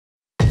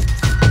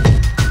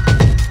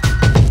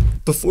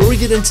Before we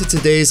get into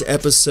today's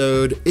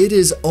episode, it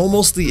is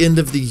almost the end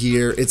of the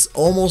year, it's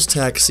almost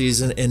tax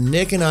season, and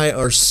Nick and I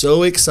are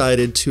so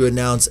excited to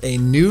announce a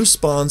new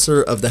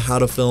sponsor of the How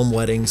to Film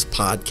Weddings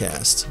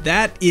podcast.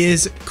 That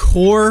is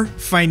Core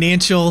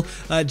Financial.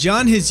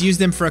 John has used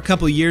them for a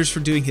couple years for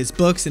doing his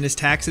books and his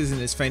taxes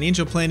and his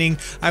financial planning.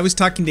 I was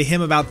talking to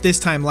him about this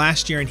time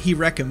last year, and he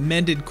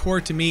recommended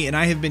Core to me, and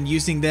I have been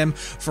using them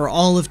for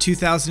all of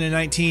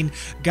 2019.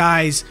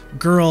 Guys,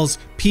 girls,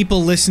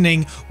 people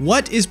listening,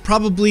 what is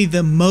probably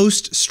the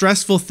most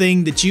stressful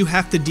thing that you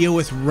have to deal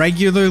with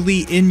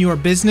regularly in your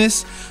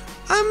business?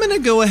 I'm going to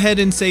go ahead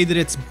and say that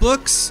it's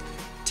books,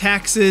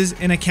 taxes,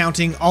 and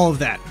accounting, all of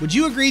that. Would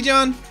you agree,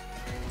 John?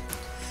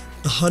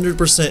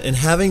 100%. And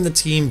having the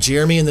team,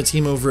 Jeremy and the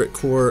team over at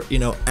Core,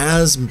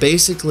 as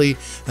basically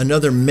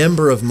another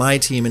member of my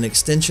team, an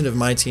extension of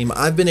my team,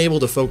 I've been able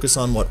to focus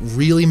on what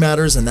really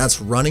matters, and that's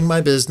running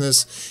my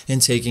business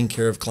and taking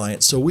care of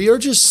clients. So we are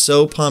just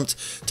so pumped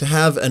to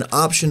have an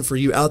option for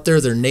you out there.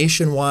 They're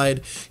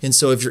nationwide. And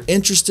so if you're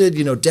interested,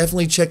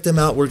 definitely check them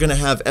out. We're going to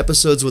have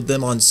episodes with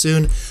them on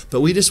soon, but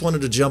we just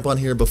wanted to jump on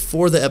here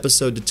before the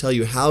episode to tell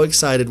you how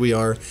excited we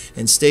are,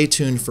 and stay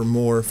tuned for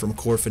more from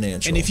Core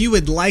Financial. And if you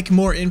would like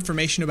more information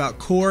about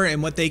Core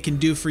and what they can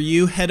do for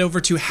you, head over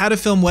to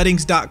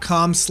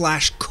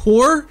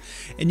howtofilmweddings.com/core,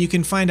 and you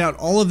can find out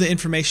all of the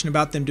information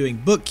about them doing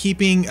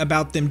bookkeeping,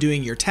 about them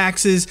doing your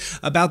taxes,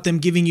 about them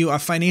giving you a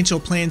financial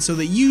plan so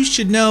that you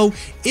should know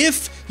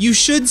if you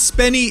should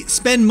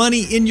spend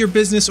money in your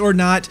business or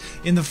not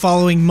in the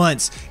following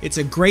months. It's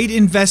a great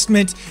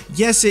investment.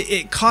 Yes,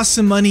 it costs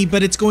some money,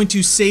 but it's going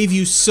to save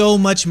you so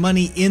much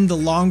money in the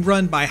long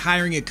run by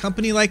hiring a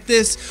company like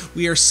this.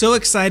 We are so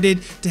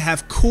excited to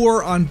have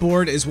Core on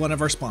board as one of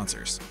our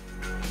sponsors.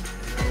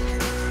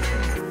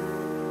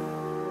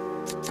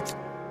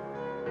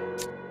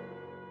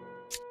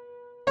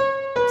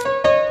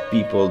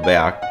 People, they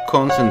are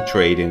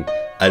concentrating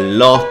a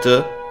lot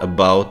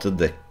about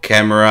the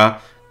camera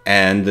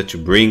and to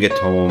bring it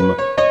home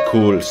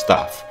cool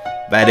stuff.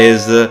 That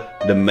is the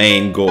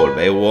main goal.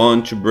 They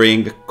want to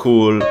bring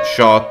cool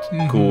shot,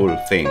 cool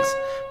things.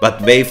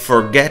 But they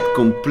forget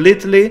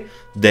completely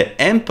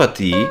the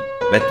empathy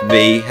that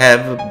they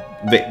have,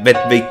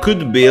 that they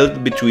could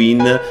build between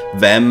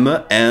them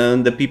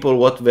and the people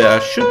what they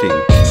are shooting.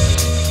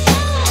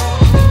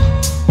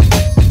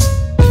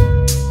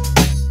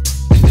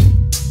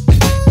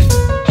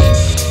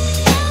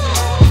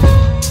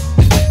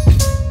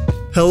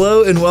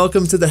 Hello and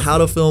welcome to the How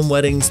to Film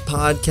Weddings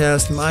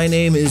podcast. My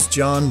name is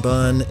John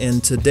Bunn,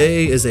 and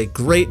today is a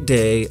great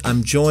day.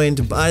 I'm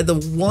joined by the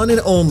one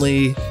and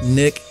only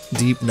Nick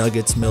Deep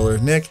Nuggets Miller.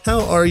 Nick,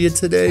 how are you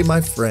today,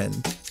 my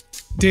friend?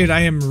 Dude,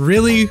 I am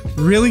really,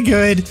 really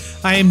good.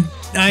 I am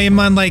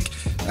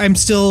I'm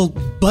still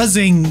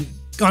buzzing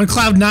on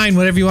cloud nine,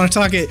 whatever you want to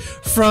talk it,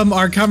 from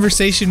our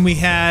conversation we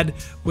had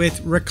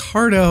with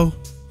Riccardo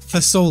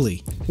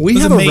Fasoli. We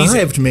have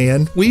arrived,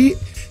 man.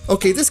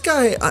 Okay, this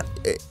guy,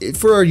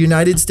 for our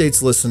United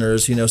States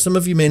listeners, some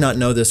of you may not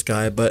know this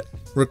guy, but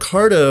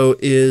Riccardo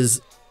is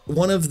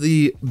one of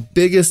the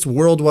biggest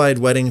worldwide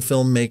wedding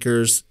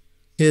filmmakers.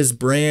 His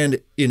brand,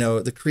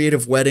 the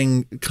Kreativ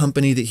wedding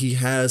company that he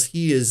has,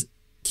 he is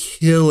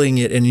killing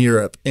it in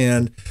Europe.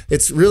 And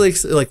it's really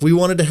like we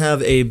wanted to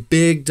have a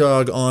big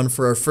dog on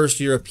for our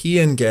first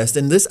European guest.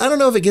 And this, I don't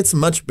know if it gets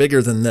much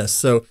bigger than this.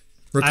 So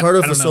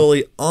Riccardo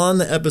Fasoli on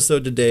the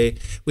episode today,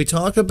 we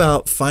talk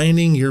about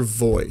finding your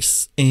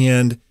voice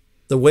and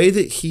the way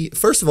that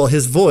first of all,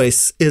 his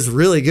voice is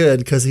really good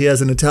because he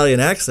has an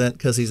Italian accent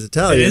because he's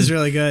Italian. It is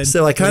really good.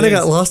 So I kind of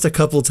got lost a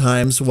couple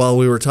times while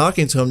we were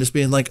talking to him, just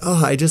being like,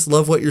 oh, I just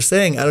love what you're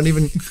saying. I don't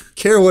even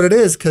care what it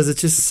is because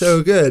it's just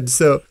so good.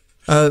 So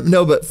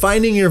no, but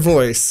finding your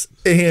voice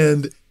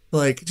and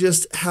like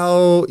just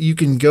how you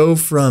can go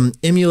from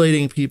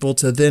emulating people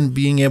to then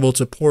being able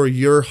to pour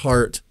your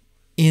heart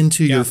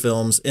into your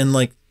films. And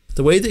like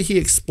the way that he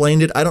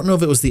explained it, I don't know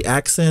if it was the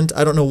accent,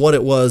 I don't know what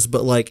it was,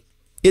 but like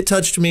it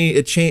touched me.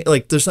 It changed,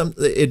 like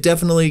it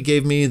definitely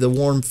gave me the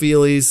warm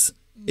feelies.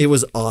 It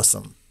was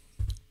awesome.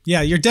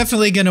 Yeah, you're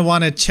definitely going to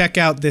want to check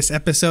out this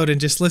episode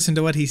and just listen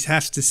to what he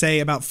has to say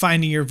about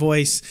finding your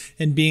voice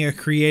and being a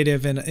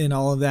creative and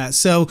all of that.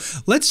 So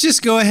let's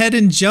just go ahead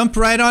and jump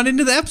right on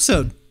into the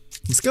episode.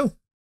 Let's go.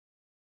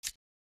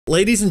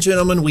 Ladies and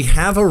gentlemen, we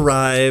have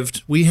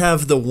arrived. We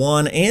have the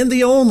one and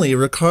the only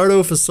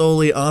Riccardo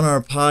Fasoli on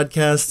our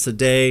podcast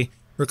today.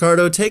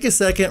 Riccardo, take a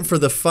second for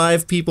the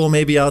 5 people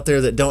maybe out there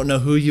that don't know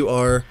who you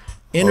are.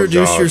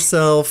 Introduce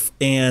yourself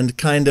and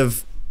kind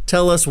of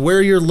tell us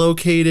where you're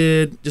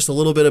located, just a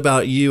little bit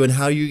about you and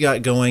how you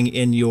got going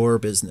in your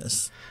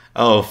business.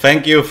 Oh,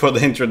 thank you for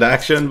the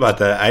introduction, but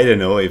I don't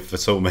know if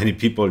so many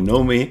people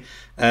know me.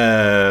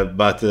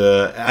 But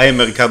I am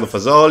Riccardo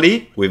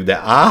Fasoli with the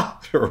A.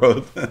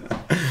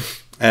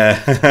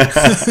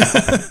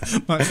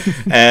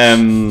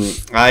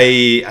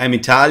 I'm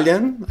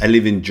Italian. I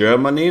live in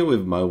Germany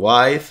with my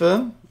wife.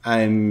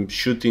 I'm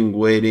shooting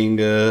wedding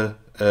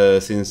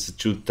since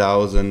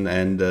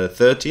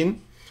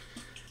 2013,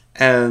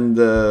 and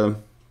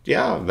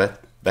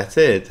That's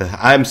it.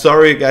 I'm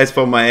sorry, guys,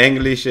 for my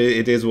English.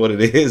 It is what it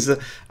is.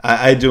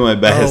 I do my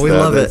best. Oh, we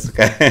love it.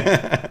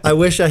 Okay. I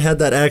wish I had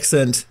that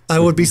accent. I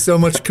would be so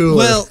much cooler.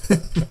 Well,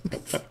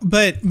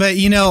 but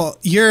you know,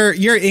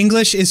 your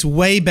English is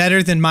way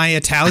better than my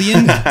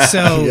Italian,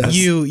 so Yes.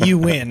 you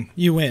win.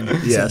 You win.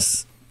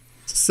 Yes.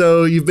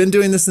 So you've been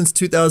doing this since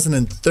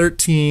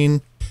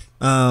 2013.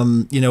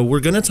 We're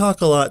going to talk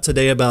a lot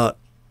today about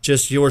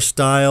just your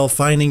style,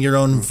 finding your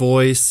own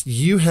voice.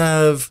 You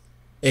have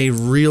a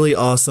really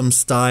awesome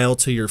style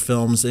to your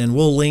films, and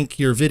we'll link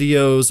your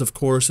videos, of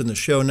course, in the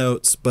show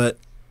notes. But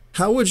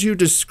how would you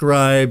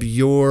describe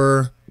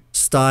your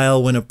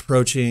style when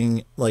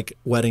approaching like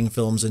wedding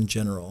films in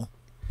general?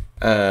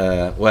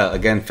 Well,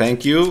 again,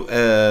 thank you.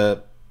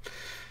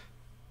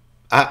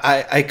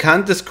 I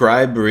can't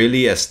describe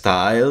really a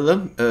style.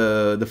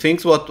 The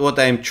things what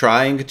I'm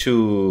trying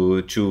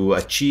to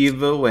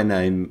achieve when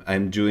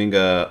I'm doing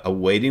a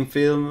wedding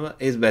film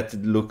is that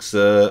it looks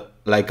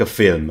like a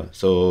film,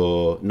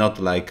 so not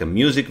like a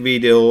music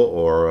video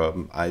or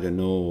I don't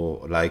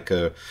know, like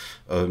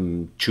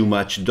too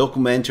much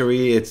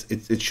documentary.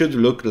 It should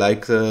look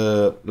like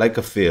a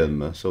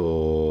film.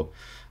 So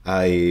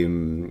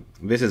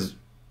this is.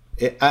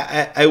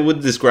 I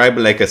would describe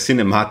like a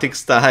cinematic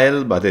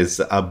style, but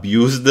it's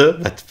abused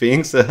at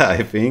things.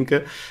 I think.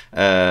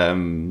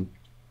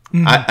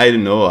 I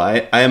don't know.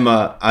 I'm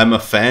a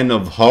fan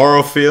of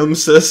horror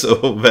films,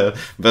 so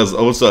there's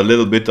also a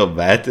little bit of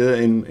that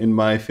in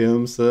my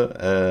films. Like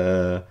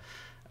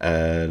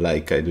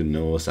I don't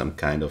know, some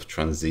kind of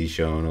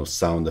transition or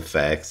sound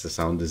effects,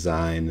 sound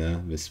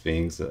design, these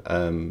things.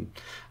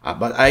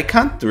 But I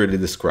can't really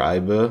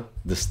describe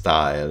the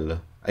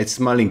style. It's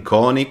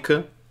melancholic.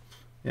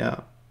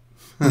 Yeah.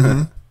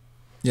 Mm-hmm.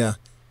 Yeah.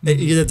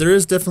 There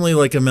is definitely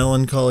like a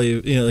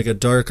melancholy, like a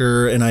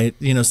darker,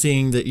 and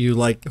seeing that you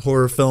like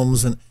horror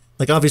films, and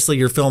like obviously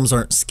your films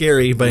aren't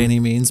scary by any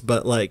means,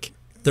 but like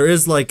there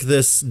is like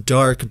this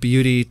dark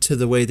beauty to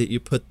the way that you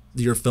put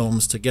your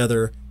films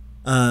together.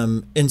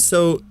 And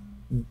so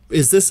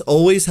is this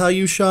always how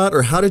you shot,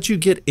 or how did you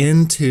get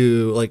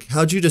into, like,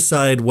 how'd you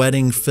decide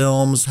wedding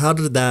films? How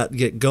did that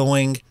get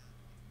going?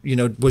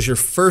 Was your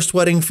first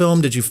wedding film,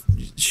 did you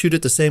shoot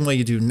it the same way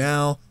you do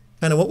now?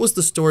 Kind of what was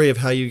the story of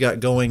how you got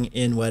going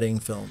in wedding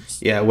films?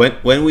 Yeah,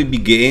 when we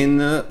began,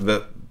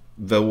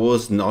 there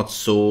was not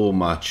so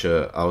much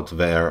out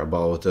there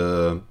about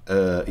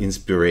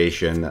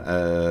inspiration.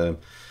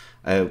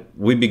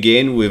 We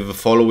began with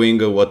following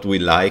what we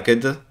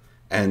liked,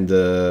 and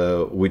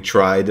we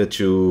tried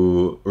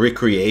to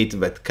recreate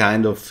that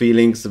kind of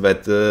feelings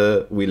that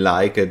we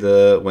liked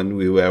when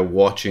we were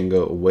watching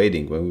a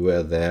wedding, when we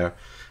were there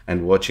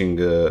and watching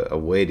a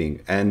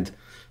wedding. And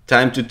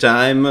time to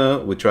time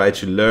we try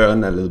to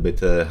learn a little bit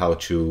how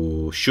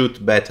to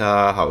shoot better,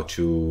 how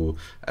to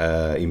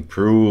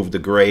improve the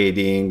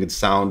grading,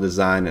 sound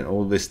design, and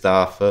all this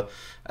stuff.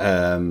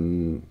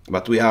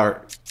 But we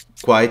are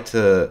quite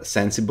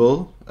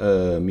sensible,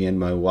 me and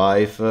my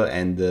wife,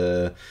 and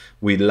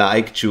we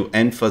like to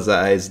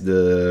emphasize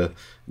the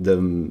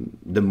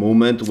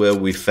moment where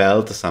we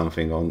felt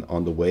something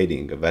on the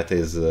wedding.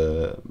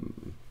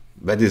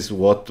 That is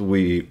what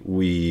we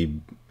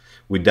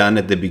done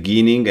at the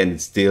beginning, and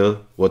it's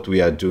still what we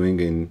are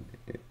doing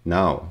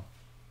now.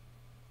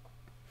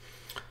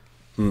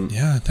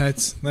 Yeah,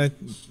 that's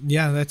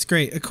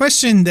great. A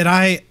question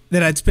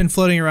that's been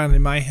floating around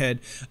in my head.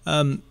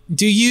 Are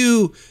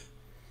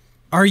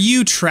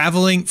you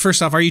traveling?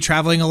 First off, are you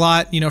traveling a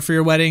lot, for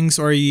your weddings,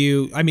 or are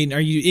you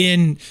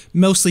in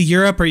mostly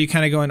Europe, or are you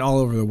kind of going all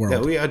over the world?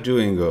 Yeah, we are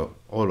doing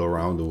all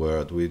around the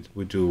world.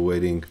 We do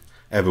wedding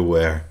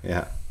everywhere.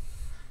 Yeah.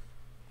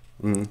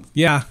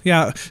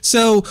 Yeah.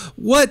 So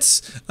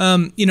what's,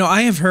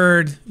 I have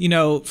heard,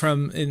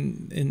 from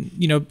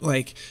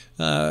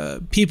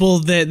people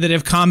that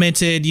have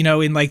commented,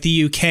 in like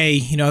the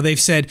UK, they've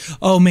said,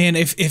 oh man,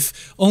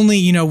 if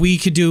only, we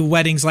could do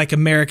weddings like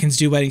Americans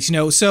do weddings,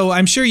 so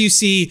I'm sure you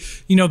see,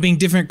 being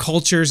different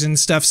cultures and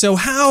stuff. So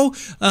how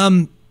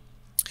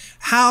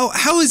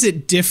is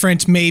it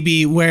different,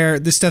 maybe, where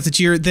the stuff that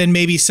than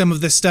maybe some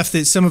of the stuff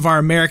that some of our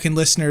American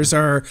listeners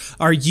are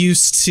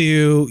used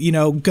to,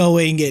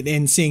 going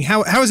and seeing?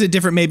 How is it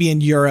different maybe in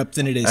Europe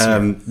than it is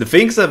here? The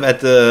things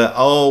that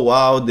oh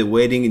wow, the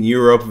wedding in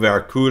Europe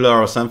were cooler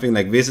or something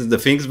like this is the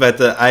things that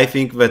I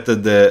think that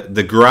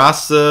the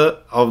grass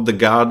of the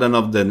garden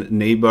of the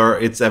neighbor,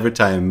 it's every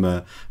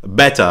time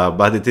better,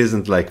 but it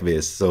isn't like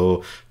this.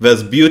 So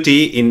there's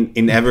beauty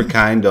in every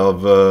kind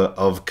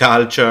of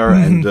culture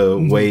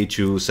and way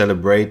to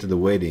celebrate the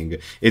wedding.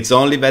 It's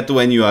only that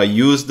when you are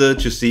used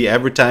to see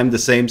every time the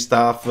same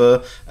stuff,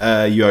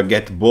 you are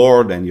get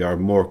bored and you are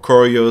more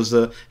curious,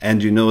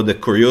 and the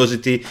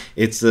curiosity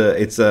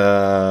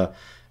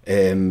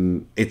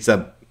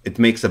it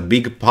makes a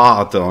big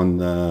part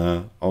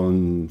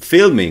on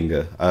filming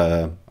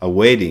a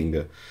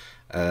wedding.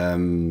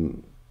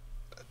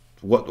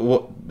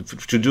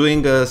 To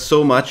doing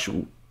so much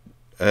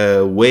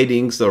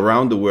weddings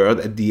around the world,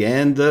 at the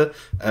end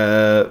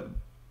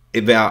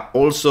they are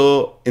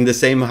also in the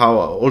same how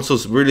also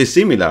really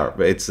similar.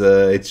 It's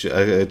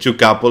two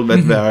couple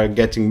that they are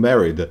getting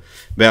married.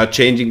 They are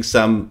changing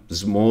some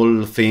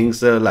small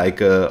things like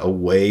a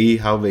way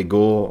how they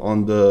go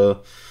on the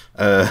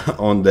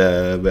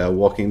they are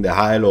walking the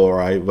aisle,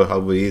 or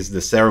how is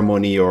the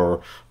ceremony,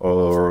 or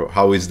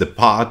how is the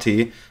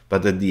party.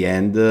 But at the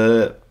end,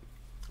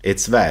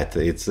 it's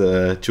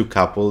two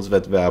couples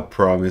that they are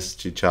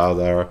promised each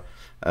other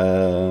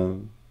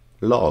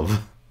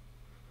love.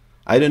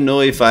 I don't know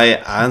if I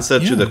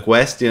answered to the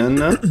question.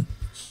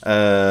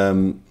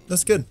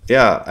 That's good.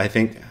 Yeah, I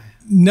think.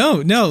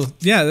 No,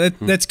 yeah,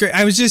 that's great.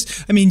 I was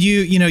just, I mean,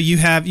 you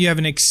have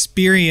an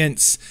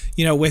experience,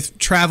 with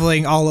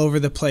traveling all over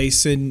the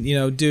place and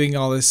doing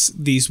all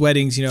these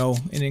weddings,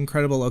 in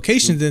incredible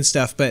locations and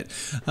stuff. But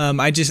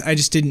I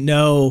just didn't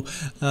know,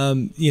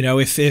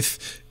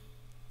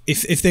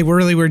 if they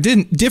really were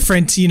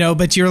different,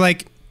 But you're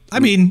like, I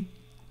mean,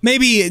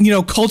 maybe,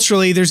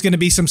 culturally there's going to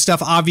be some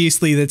stuff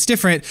obviously that's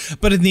different,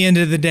 but at the end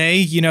of the day,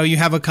 you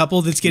have a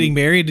couple that's getting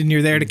married and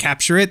you're there to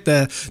capture it,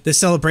 the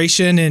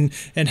celebration, and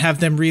have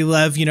them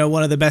relive,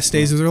 one of the best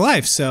days of their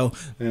life. So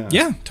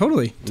yeah,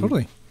 totally.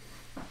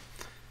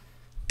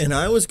 And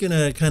I was going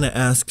to kind of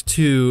ask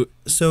too,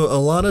 so a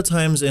lot of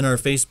times in our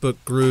Facebook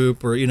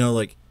group, or,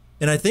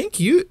 and I think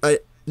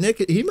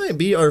Nick, he might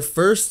be our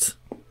first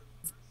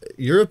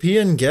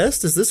European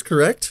guest. Is this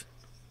correct?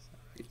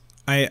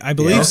 I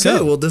believe so.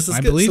 Okay, well, this is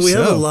good. So we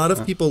have a lot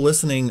of people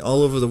listening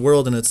all over the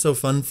world, and it's so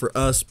fun for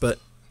us. But,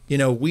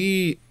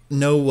 we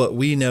know what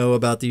we know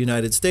about the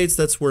United States.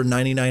 That's where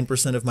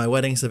 99% of my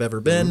weddings have ever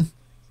been.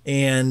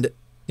 And,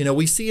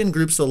 we see in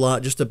groups a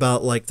lot just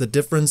about like the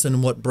difference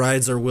in what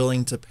brides are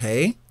willing to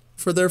pay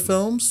for their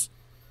films.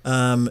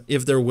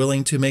 If they're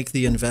willing to make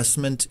the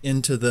investment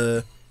into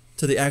the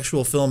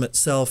actual film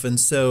itself. And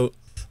so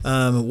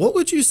what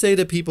would you say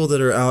to people that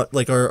are out,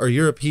 like our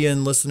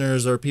European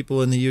listeners or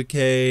people in the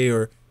UK,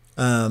 or,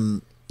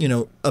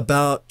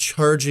 about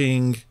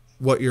charging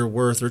what you're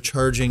worth or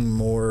charging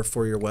more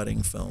for your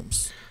wedding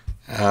films?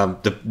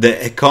 The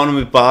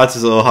economy part,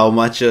 so how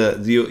much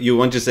you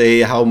want to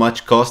say how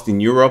much cost in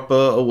Europe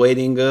a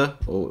wedding?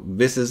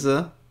 This is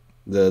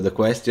the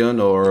question,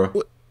 or?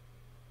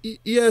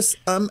 Yes,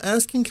 I'm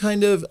asking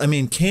kind of, I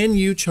mean, can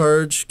you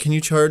charge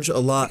a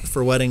lot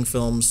for wedding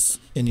films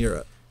in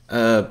Europe?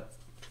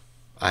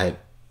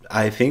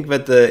 I think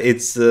that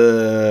it's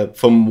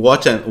from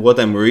what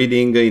I'm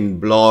reading in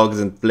blogs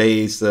and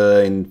plays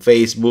in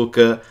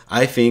Facebook.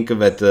 I think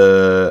that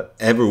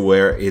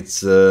everywhere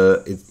it's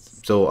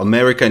so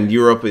America and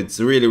Europe, it's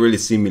really really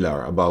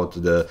similar about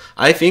the.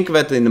 I think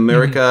that in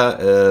America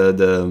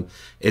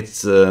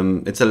it's a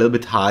little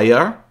bit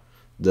higher.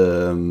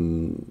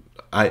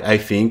 I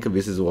think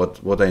this is what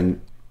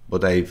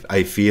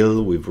I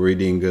feel with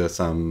reading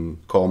some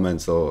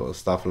comments or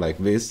stuff like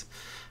this.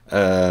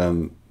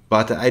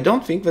 But I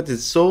don't think that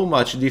it's so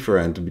much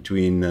different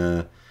between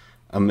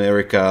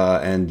America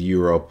and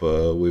Europe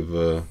with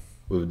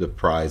the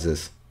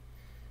prices.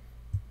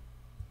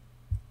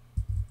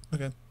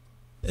 Okay.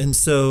 And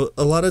so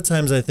a lot of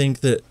times I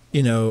think that,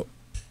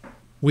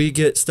 we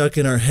get stuck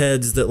in our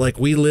heads that like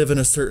we live in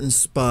a certain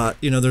spot.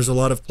 There's a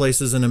lot of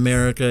places in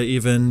America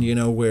even,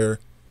 where,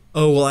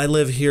 oh, well, I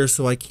live here,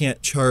 so I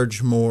can't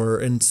charge more.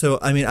 And so,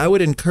 I mean, I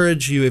would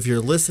encourage you, if you're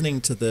listening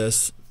to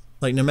this,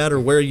 like no matter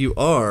where you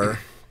are,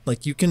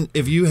 like you can,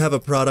 if you have a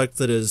product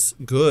that is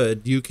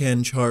good, you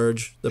can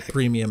charge the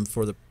premium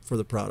for the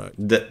product.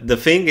 The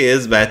thing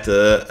is that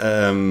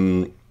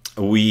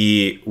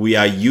we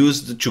are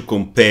used to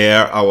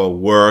compare our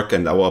work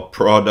and our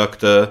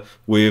product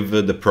with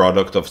the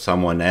product of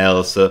someone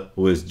else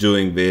who is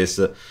doing this.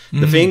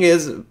 The thing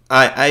is,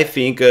 I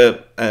think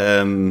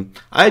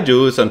I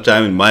do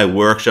sometimes in my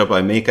workshop,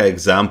 I make an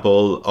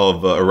example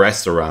of a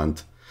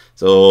restaurant.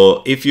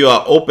 So if you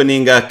are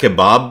opening a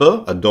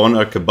kebab, a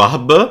doner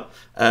kebab,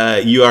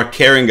 you are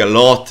caring a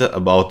lot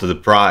about the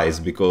price,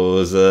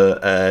 because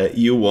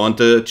you want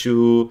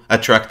to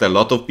attract a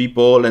lot of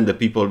people, and the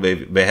people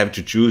they have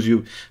to choose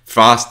you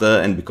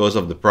faster, and because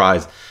of the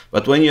price.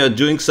 But when you are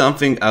doing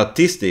something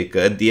artistic,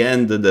 at the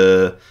end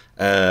the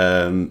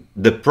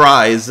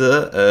prize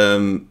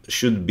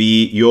should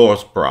be your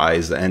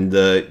prize, and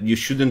you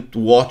shouldn't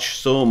watch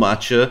so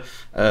much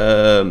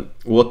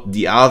what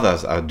the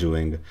others are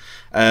doing.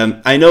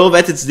 I know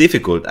that it's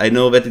difficult. I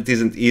know that it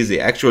isn't easy.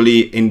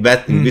 Actually, in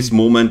this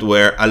moment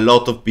where a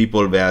lot of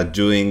people they are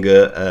doing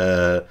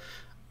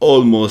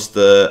almost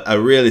a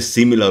really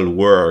similar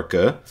work,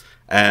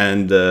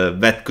 and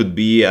that could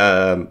be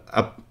a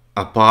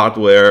part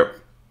where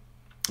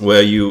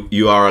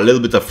you are a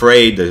little bit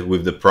afraid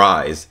with the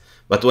price.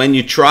 But when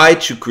you try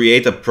to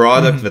create a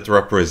product that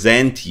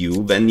represents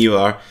you, then you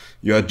are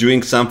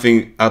doing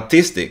something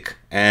artistic,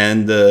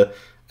 and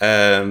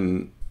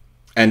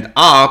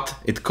art,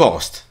 it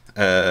costs.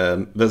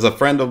 There's a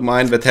friend of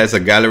mine that has a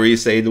gallery,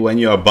 said when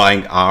you are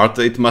buying art,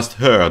 it must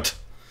hurt.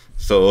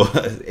 So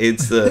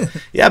it's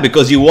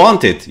because you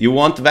want it, you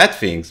want that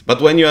things.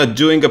 But when you are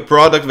doing a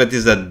product that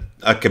is a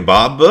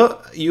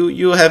kebab,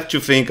 you have to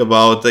think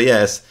about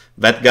yes,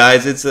 that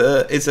guys,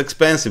 it's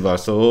expensive,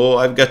 so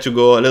I've got to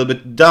go a little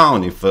bit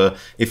down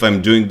if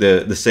I'm doing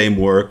the same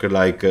work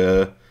like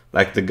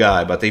the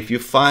guy. But if you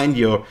find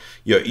your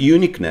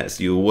uniqueness,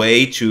 your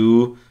way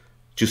to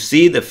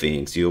see the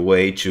things, your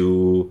way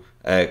to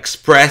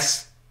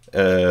express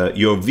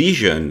your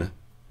vision,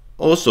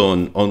 also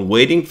on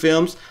wedding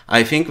films,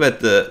 I think that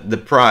the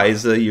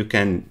price you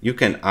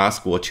can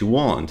ask what you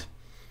want.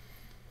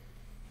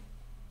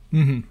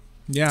 Mm-hmm.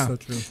 Yeah. So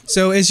true.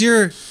 So as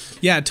you're,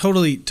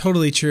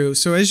 totally true.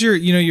 So as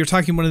you're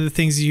talking, one of the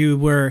things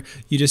you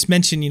just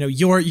mentioned,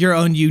 your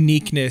own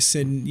uniqueness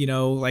and,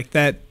 like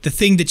that, the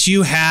thing that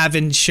you have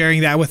and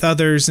sharing that with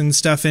others and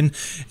stuff. And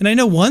I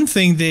know one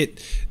thing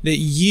that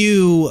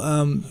you,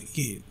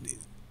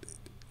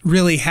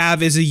 really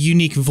have is a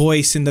unique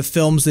voice in the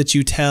films that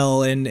you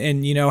tell and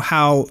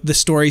how the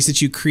stories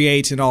that you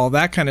create and all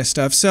that kind of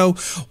stuff. So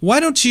why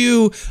don't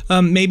you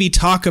maybe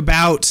talk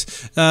about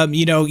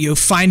you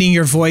finding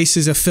your voice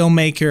as a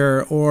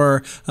filmmaker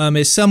or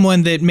as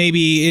someone that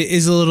maybe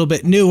is a little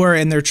bit newer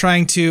and they're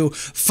trying to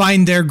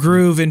find their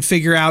groove and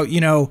figure out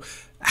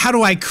how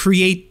do I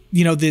create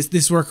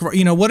this work?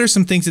 What are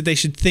some things that they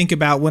should think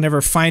about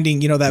whenever finding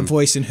that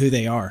voice and who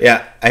they are?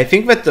 Yeah, I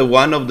think that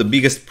one of the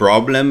biggest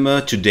problem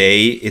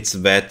today it's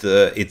that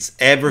it's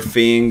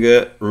everything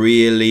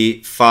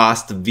really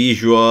fast,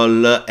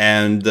 visual,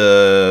 and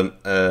a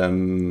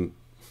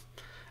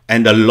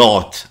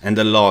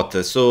lot.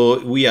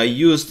 So we are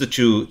used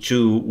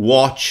to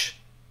watch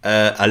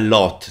a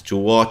lot. To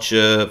watch,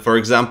 for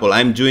example,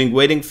 I'm doing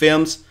wedding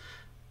films.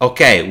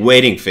 Okay,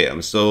 wedding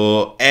films.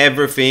 So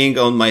everything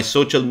on my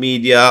social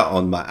media,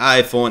 on my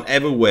iPhone,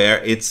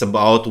 everywhere, it's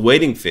about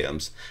wedding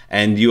films.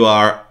 And you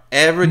are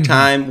every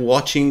time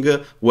watching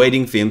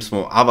wedding films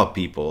from other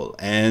people.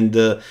 And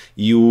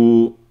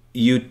you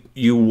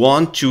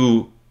want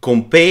to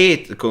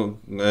compete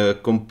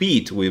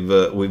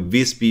with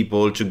these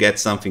people to get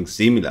something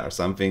similar,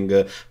 something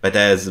that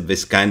has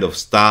this kind of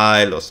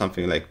style or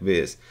something like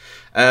this.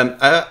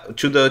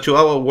 To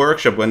our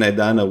workshop, when I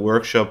done a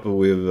workshop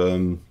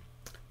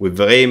with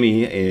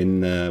Remy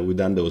we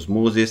done the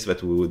osmosis,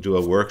 that we would do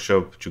a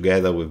workshop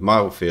together with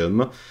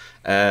Marufilm.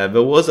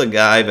 There was a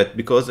guy that,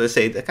 because I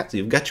said,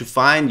 you've got to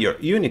find your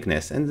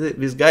uniqueness, and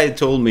this guy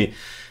told me,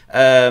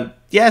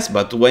 yes,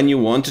 but when you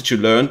want to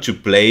learn to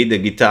play the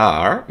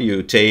guitar,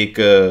 you take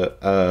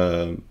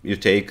a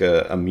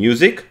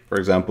music, for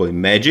example,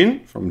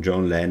 Imagine from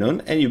John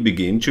Lennon, and you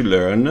begin to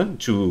learn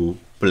to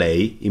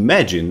play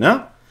Imagine.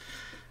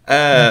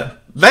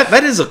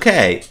 That is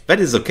okay. That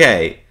is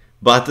okay.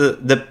 But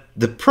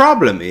the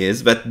problem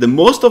is that the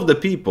most of the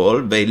people,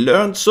 they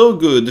learn so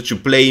good to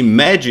play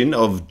Imagine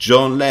of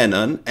John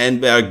Lennon,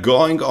 and they are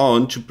going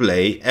on to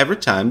play every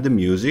time the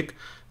music,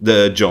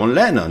 the John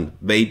Lennon.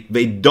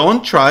 They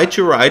don't try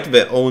to write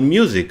their own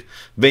music.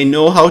 They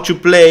know how to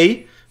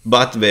play,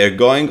 but they're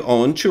going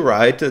on to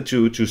write,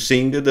 to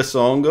sing the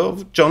song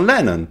of John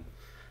Lennon.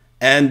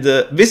 And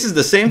this is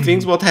the same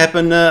things what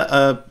happen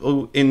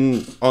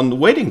on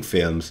wedding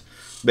films.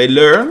 They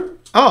learn,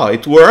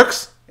 it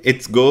works,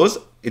 it goes.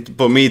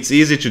 For me, it's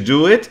easy to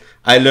do it.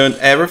 I learned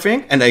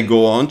everything, and I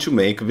go on to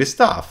make this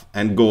stuff,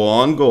 and go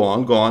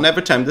on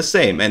every time the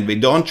same. And we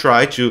don't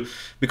try to,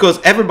 because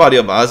everybody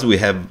of us, we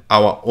have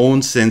our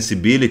own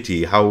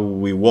sensibility, how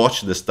we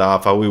watch the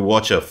stuff, how we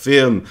watch a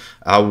film,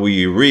 how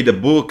we read a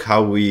book,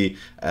 how we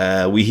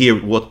hear,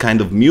 what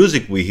kind of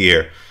music we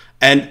hear.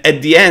 And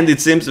at the end,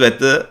 it seems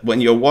that when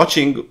you're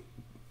watching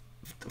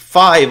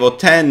 5 or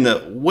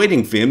 10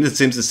 wedding films, it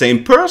seems the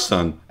same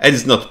person, and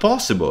it's not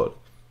possible.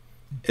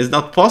 It's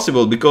not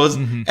possible, because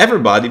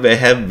everybody, they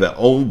have their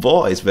own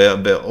voice,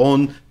 their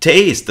own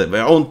taste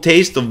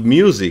of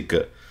music,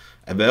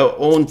 their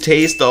own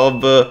taste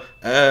of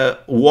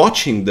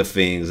watching the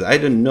things. I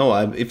don't know,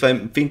 if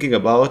I'm thinking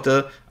about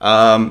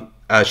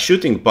a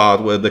shooting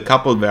part where the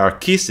couple, they are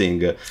kissing,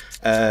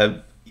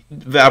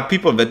 there are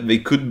people that they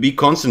could be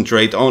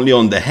concentrate only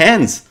on the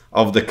hands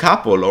of the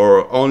couple,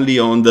 or only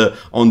on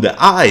the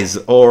eyes,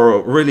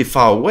 or really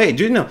far away.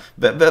 Do you know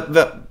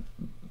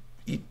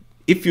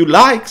if you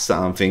like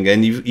something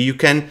and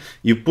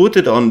you put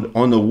it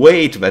on a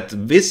weight that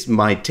this is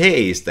my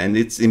taste, and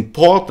it's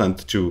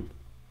important to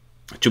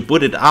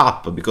put it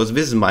up because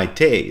this is my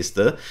taste,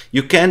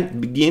 you can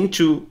begin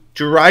to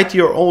write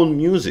your own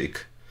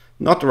music,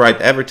 not write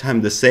every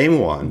time the same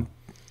one.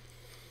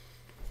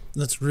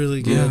 That's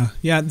really good.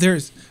 Yeah,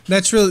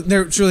 that's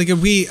really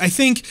good. I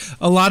think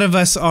a lot of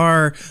us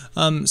are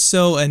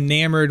so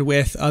enamored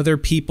with other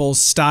people's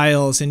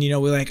styles, and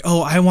we're like,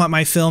 oh, I want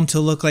my film to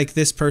look like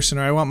this person,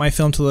 or I want my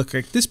film to look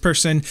like this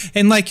person.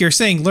 And like you're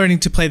saying,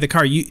 learning to play the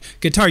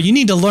guitar, you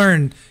need to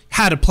learn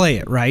how to play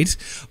it, right?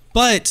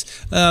 But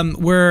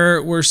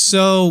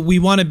we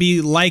want to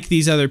be like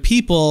these other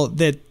people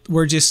that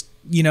we're just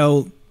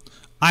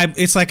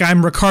it's like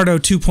I'm Riccardo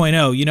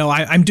 2.0, you know,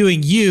 I'm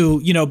doing you,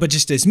 you know, but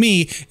just as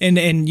me.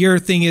 And your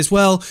thing is,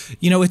 well,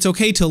 you know, it's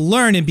okay to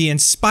learn and be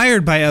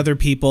inspired by other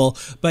people,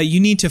 but you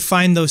need to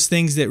find those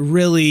things that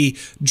really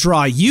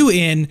draw you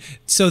in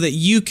so that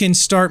you can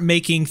start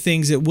making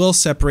things that will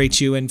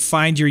separate you and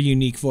find your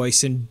unique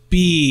voice and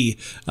be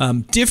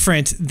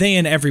different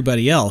than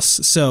everybody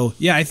else. So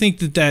yeah, I think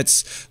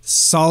that's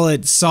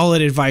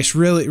solid advice.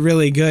 Really,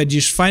 really good.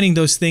 Just finding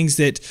those things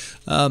that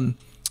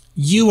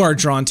you are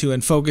drawn to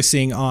and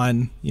focusing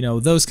on, you know,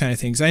 those kind of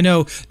things. I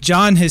know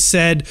John has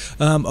said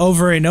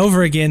over and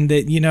over again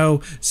that, you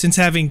know, since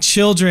having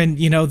children,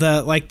 you know,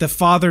 the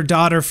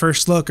father-daughter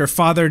first look or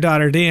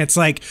father-daughter dance,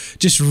 like,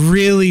 just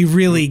really,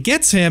 really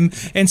gets him.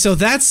 And so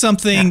that's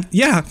something,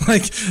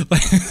 like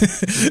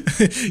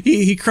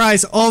he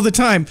cries all the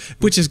time,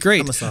 which is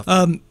great.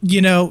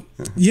 You know,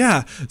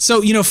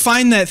 So, you know,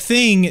 find that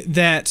thing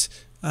that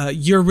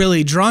you're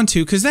really drawn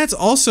to, because that's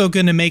also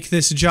going to make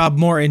this job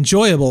more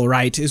enjoyable,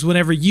 right? Is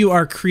whenever you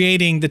are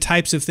creating the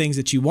types of things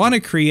that you want to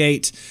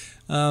create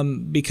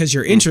because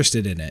you're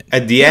interested in it.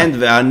 At the end,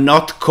 they are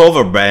not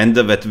cover band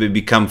that will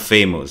become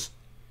famous.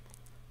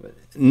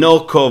 No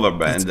cover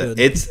band.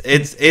 It's great.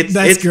 It's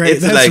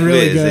that's like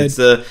really this.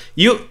 Good.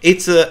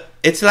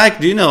 It's like,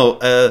 do you know,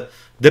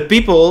 the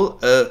people.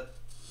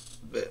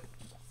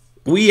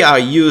 We are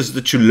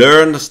used to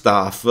learn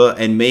stuff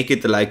and make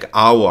it like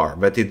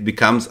that it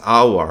becomes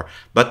our.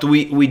 But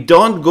we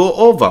don't go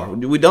over.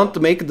 We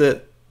don't make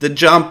the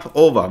jump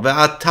over. There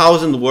are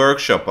 1,000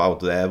 workshops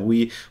out there.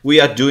 We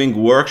are doing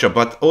workshop,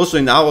 but also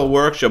in our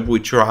workshop we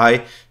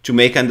try to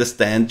make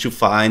understand, to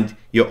find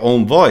your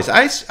own voice.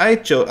 I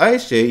tell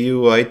you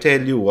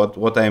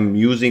what I'm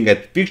using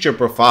at picture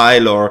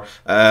profile or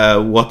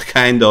what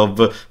kind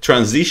of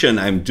transition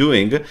I'm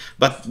doing.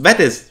 But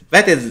that is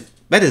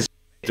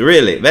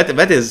really,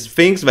 that is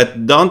things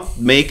that don't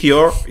make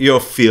your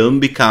film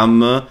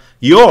become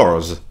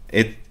yours.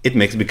 It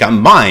makes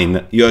become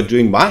mine. You're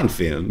doing mine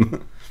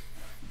film.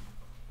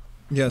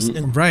 Yes,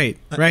 and right.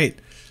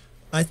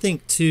 I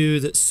think too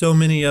that so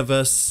many of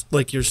us,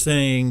 like you're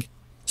saying,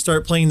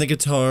 start playing the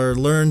guitar,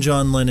 learn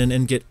John Lennon,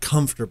 and get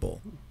comfortable.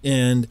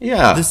 And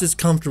this is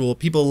comfortable.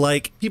 People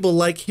like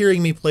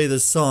hearing me play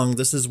this song.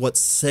 This is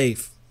what's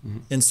safe.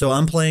 And so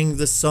I'm playing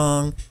this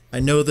song. I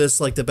know this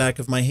like the back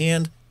of my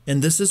hand.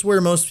 And this is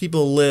where most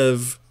people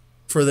live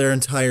for their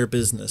entire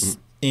business.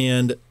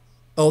 And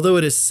although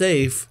it is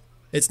safe,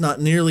 it's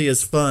not nearly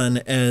as fun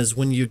as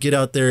when you get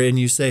out there and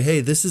you say, hey,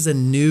 this is a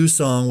new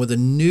song with a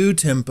new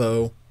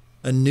tempo,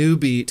 a new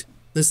beat.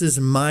 This is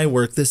my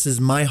work. This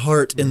is my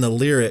heart in the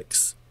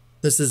lyrics.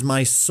 This is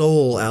my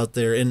soul out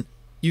there. And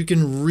you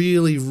can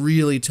really,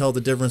 really tell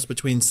the difference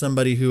between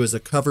somebody who is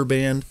a cover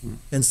band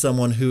and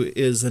someone who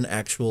is an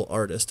actual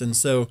artist. And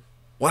so,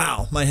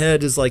 wow, my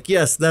head is like,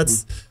 yes,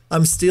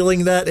 I'm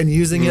stealing that and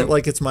using it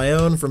like it's my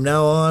own from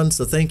now on.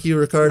 So thank you,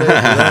 Riccardo, for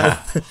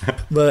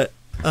that. But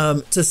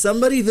to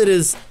somebody that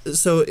is,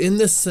 so in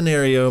this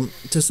scenario,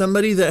 to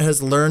somebody that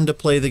has learned to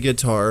play the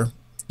guitar,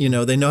 you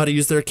know, they know how to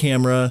use their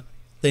camera,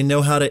 they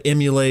know how to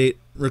emulate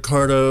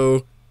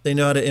Riccardo, they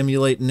know how to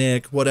emulate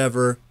Nick,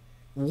 whatever.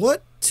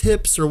 What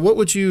tips or what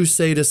would you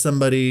say to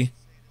somebody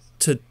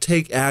to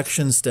take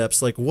action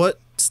steps? Like, what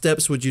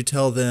steps would you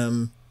tell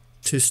them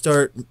to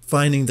start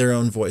finding their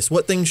own voice?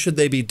 What things should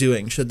they be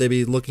doing? Should they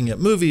be looking at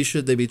movies?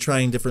 Should they be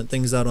trying different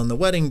things out on the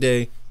wedding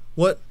day?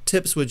 What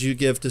tips would you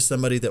give to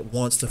somebody that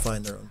wants to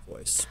find their own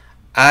voice?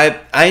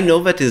 I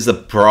know that is a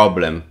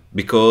problem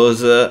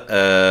because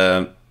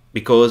as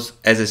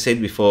I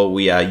said before,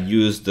 we are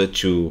used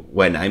to,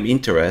 when I'm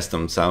interested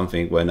in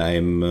something, when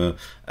I'm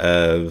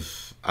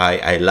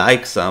I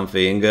like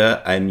something,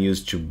 I'm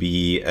used to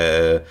be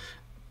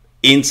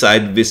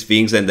inside these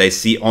things and I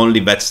see only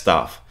that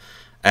stuff.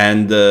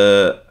 And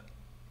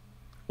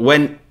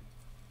when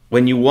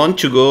you want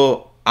to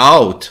go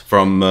out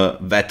from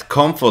that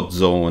comfort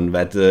zone,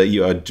 that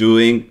you are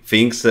doing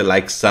things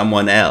like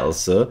someone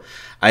else,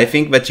 I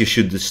think that you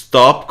should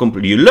stop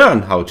completely. You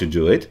learn how to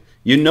do it.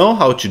 You know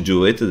how to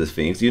do it, the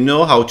things. You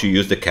know how to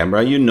use the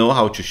camera. You know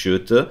how to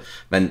shoot.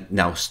 Then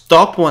now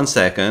stop 1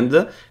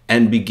 second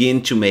and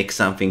begin to make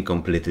something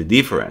completely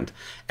different.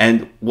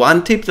 And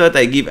one tip that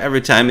I give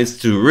every time is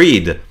to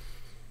read.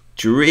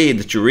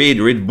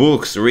 Read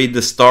books, read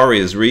the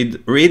stories,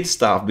 read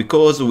stuff,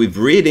 because with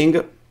reading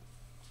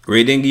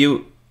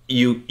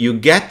you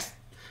get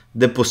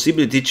the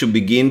possibility to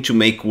begin to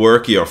make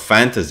work your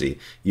fantasy,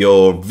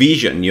 your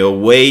vision, your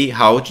way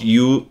how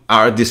you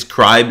are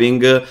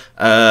describing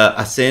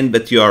a scene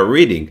that you are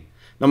reading.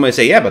 Normally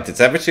say, yeah, but it's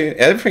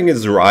everything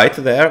is right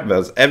there.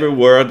 There's every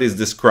word is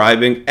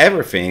describing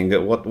everything.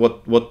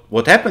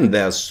 What happened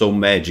there is so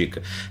magic.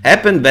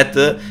 Happened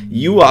that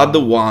you are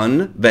the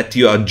one that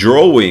you are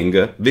drawing.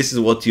 This is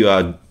what you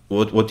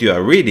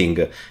are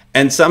reading.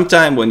 And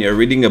sometimes when you're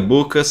reading a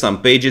book,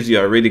 some pages you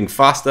are reading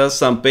faster,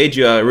 some page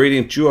you are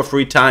reading 2 or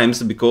 3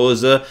 times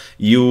because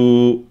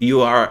you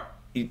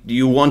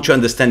want to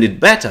understand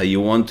it better. You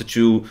want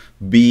to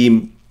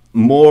be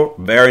more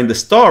there in the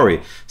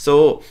story.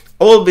 So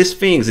all these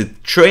things,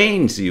 it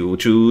trains you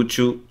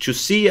to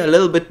see a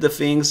little bit the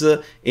things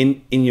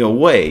in your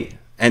way.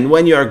 And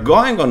when you are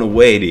going on a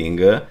wedding,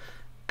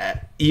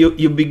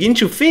 you begin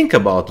to think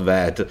about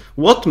that.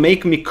 What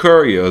make me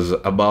curious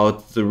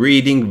about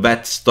reading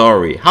that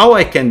story? How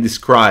I can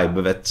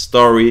describe that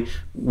story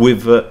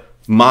with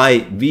my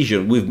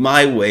vision, with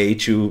my way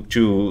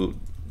to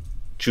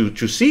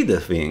see the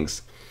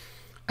things.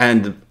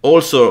 And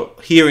also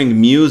hearing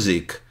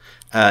music,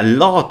 a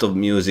lot of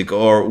music,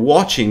 or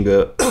watching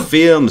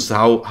films,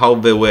 how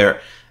they were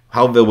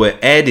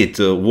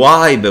edited,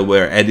 why they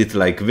were edited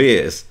like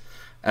this.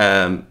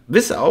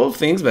 These are all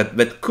things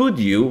that could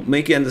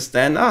make you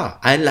understand,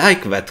 I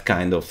like that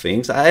kind of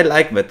things, I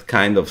like that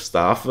kind of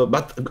stuff,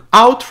 but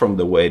out from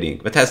the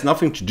wedding. That has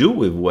nothing to do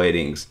with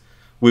weddings,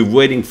 with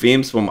wedding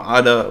themes from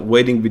other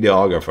wedding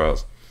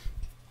videographers.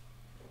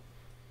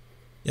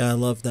 Yeah, I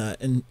love that.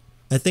 And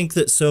I think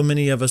that so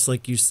many of us,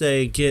 like you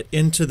say, get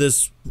into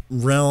this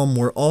realm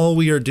where all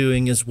we are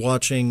doing is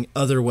watching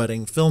other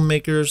wedding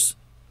filmmakers,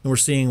 and we're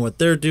seeing what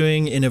they're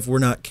doing. And if we're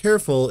not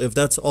careful, if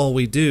that's all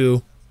we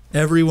do,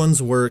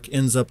 everyone's work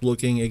ends up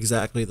looking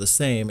exactly the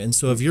same. And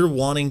so if you're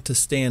wanting to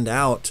stand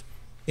out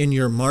in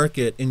your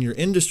market, in your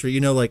industry,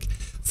 like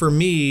for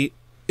me,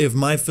 if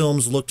my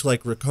films looked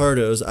like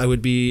Riccardo's, I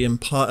would be an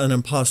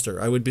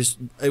imposter.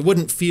 It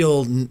wouldn't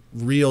feel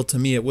real to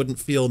me. It wouldn't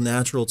feel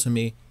natural to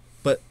me.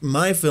 But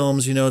my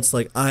films, it's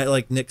like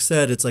like Nick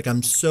said, it's like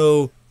I'm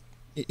so,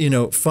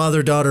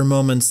 father-daughter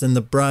moments in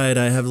The Bride.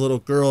 I have little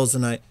girls,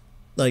 and I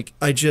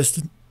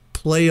just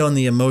play on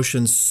the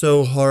emotions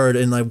so hard,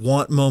 and I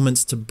want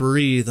moments to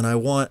breathe, and I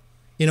want,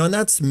 and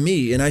that's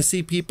me. And I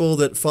see people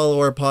that follow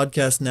our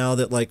podcast now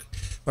that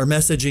are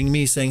messaging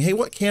me saying, hey,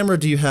 what camera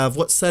do you have?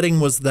 What setting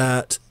was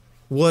that?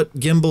 What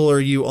gimbal are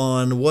you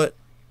on?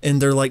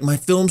 And they're like, my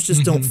films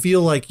just don't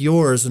feel like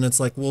yours. And it's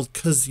like, well,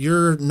 because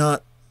you're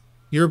a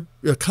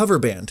cover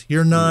band.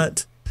 You're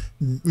not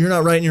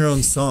writing your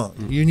own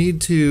song. You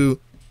need to,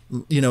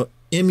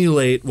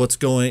 emulate what's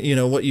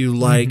going, what you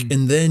like,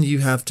 and then you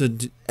have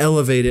to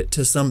elevate it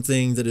to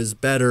something that is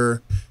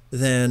better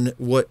than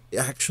what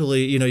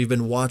actually, you've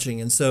been watching.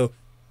 And so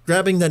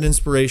grabbing that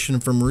inspiration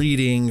from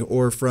reading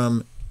or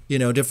from,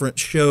 different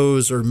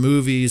shows or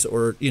movies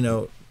or,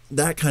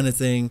 that kind of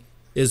thing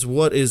is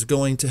what is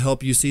going to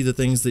help you see the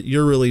things that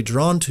you're really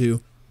drawn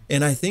to.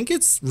 And I think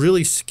it's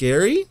really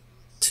scary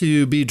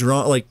to be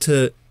drawn,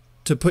 to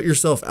put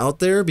yourself out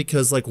there,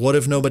 because what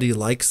if nobody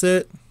likes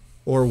it,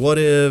 or what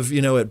if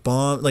it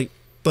bombed,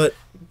 but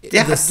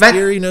yeah, the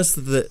scariness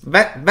that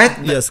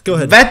yes, go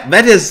ahead.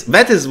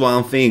 That is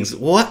one thing.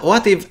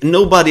 What if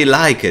nobody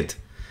like it?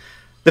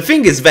 The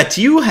thing is that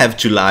you have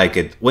to like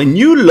it. When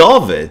you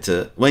love it,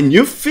 when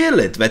you feel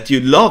it that you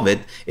love it,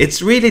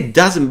 it really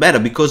doesn't matter,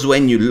 because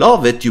when you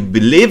love it, you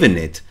believe in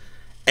it.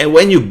 And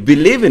when you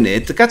believe in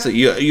it,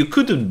 you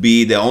couldn't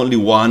be the only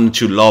one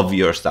to love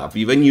your stuff.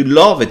 When you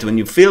love it, when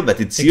you feel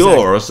that it's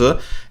yours,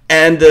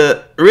 and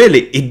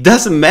really, it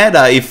doesn't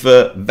matter if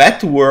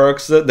that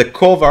works. The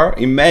cover,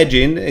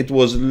 imagine it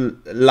was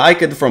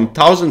liked from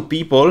 1,000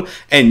 people,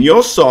 and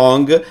your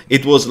song,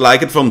 it was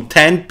liked from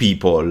 10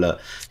 people.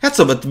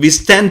 But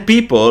these 10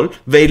 people,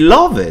 they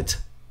love it.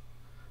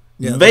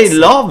 Yeah, they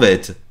love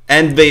it.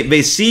 And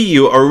they see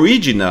you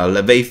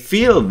original. They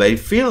feel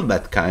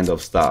that kind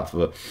of stuff.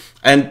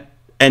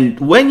 And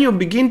when you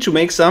begin to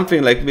make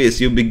something like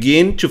this, you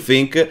begin to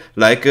think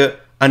like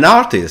an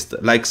artist,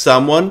 like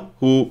someone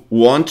who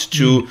wants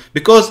to,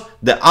 because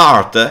the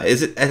art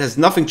it has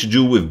nothing to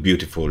do with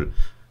beautiful.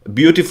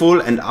 Beautiful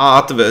and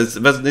art,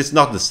 it's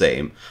not the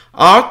same.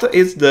 Art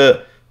is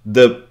the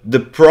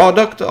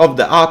product of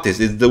the artist.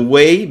 It's the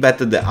way that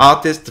the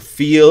artist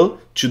feel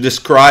to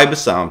describe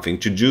something,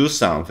 to do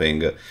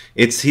something.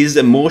 It's his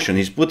emotion.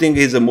 He's putting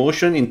his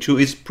emotion into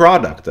his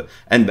product,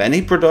 and then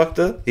he product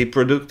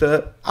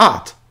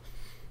art.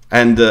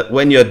 And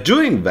when you're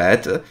doing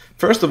that,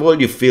 first of all,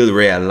 you feel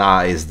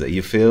realized.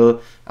 You feel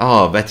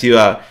that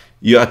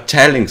you are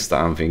telling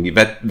something,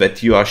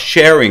 that you are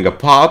sharing a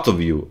part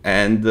of you.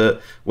 And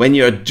when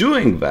you're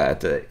doing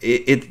that,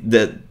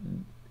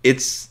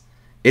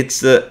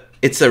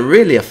 it's a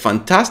really a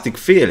fantastic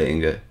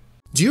feeling.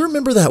 Do you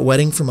remember that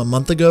wedding from a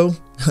month ago?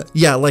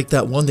 Yeah, like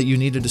that one that you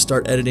needed to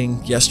start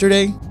editing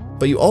yesterday?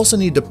 But you also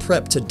need to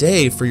prep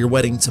today for your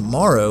wedding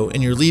tomorrow,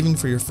 and you're leaving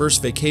for your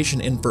first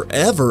vacation in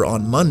forever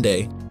on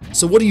Monday.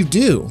 So what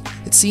do?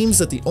 It seems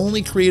that the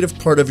only creative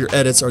part of your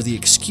edits are the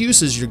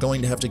excuses you're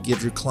going to have to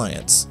give your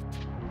clients.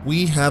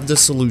 We have the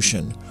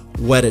solution,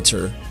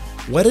 Wedditor.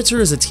 Wedditor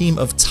is a team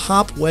of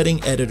top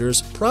wedding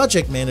editors,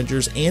 project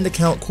managers, and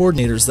account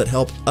coordinators that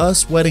help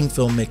us wedding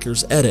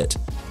filmmakers edit.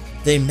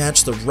 They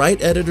match the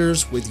right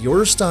editors with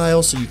your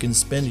style so you can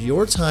spend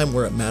your time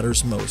where it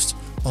matters most,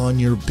 on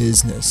your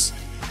business.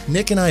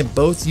 Nick and I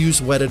both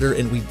use Wedditor,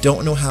 and we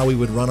don't know how we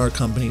would run our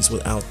companies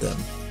without them.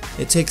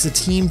 It takes a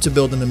team to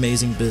build an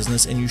amazing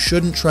business, and you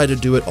shouldn't try to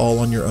do it all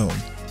on your own.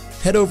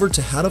 Head over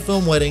to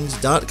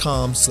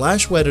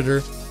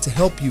howtofilmweddings.com/Wedditor to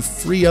help you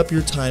free up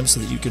your time so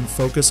that you can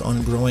focus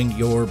on growing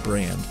your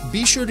brand.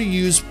 Be sure to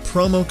use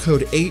promo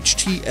code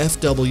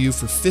HTFW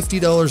for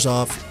 $50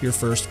 off your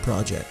first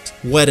project.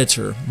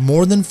 Wedditor,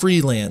 more than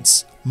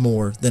freelance,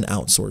 more than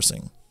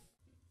outsourcing.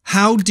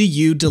 How do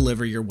you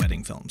deliver your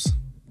wedding films?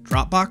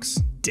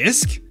 Dropbox?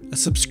 Disk? A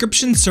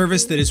subscription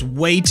service that is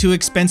way too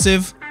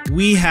expensive?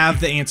 We have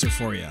the answer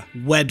for you.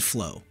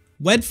 Wedflow.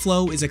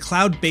 Wedflow is a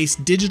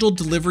cloud-based digital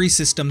delivery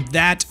system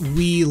that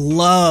we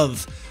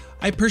love.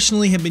 I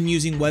personally have been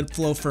using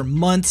Wedflow for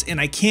months, and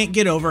I can't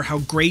get over how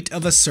great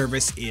of a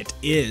service it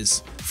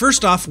is.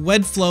 First off,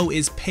 Wedflow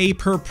is pay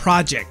per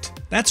project.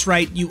 That's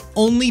right, you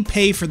only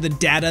pay for the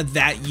data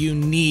that you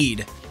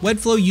need.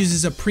 Wedflow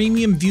uses a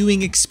premium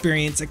viewing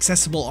experience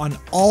accessible on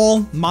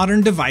all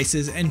modern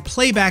devices and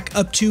playback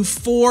up to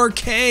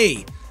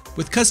 4K.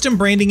 With custom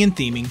branding and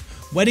theming,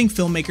 wedding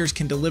filmmakers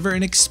can deliver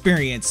an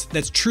experience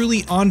that's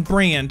truly on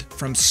brand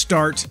from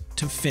start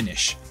to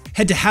finish.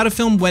 Head to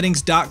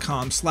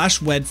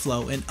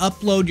howtofilmweddings.com/Wedflow and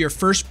upload your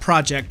first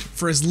project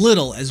for as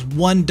little as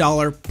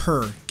 $1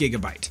 per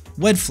gigabyte.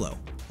 Wedflow,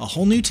 a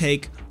whole new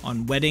take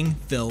on wedding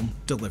film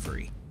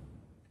delivery.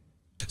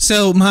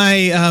 So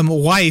my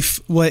wife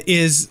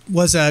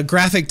was a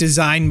graphic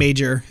design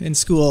major in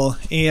school,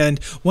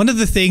 and one of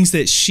the things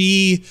that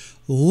she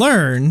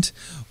learned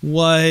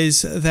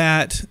was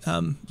that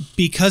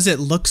because it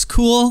looks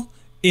cool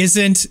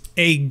isn't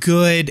a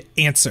good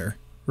answer.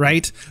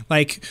 Right?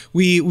 Like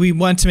we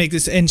want to make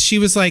this, and she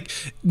was like,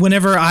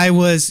 whenever I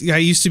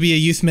used to be a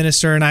youth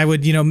minister, and I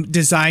would,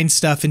 design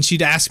stuff, and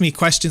she'd ask me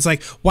questions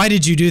like, why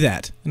did you do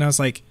that? And I was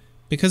like,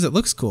 because it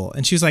looks cool.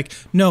 And she was like,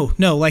 no,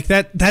 like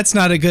that's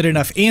not a good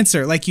enough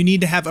answer. Like, you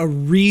need to have a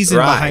reason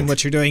behind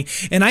what you're doing.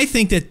 And I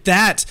think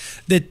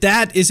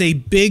that is a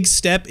big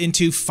step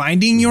into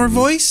finding your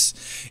voice,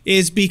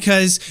 is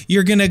because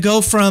you're going to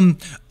go from,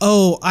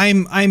 oh,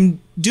 I'm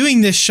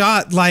doing this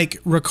shot like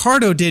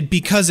Riccardo did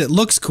because it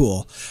looks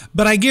cool.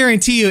 But I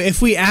guarantee you,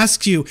 if we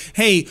asked you,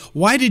 hey,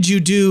 why did you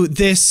do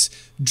this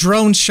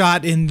drone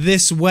shot in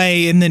this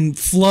way and then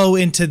flow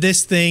into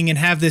this thing and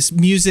have this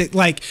music,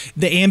 like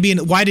the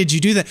ambient, why did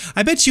you do that?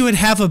 I bet you would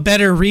have a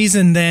better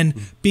reason than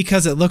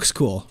because it looks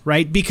cool,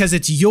 right? Because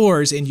it's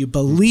yours and you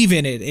believe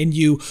in it and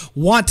you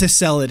want to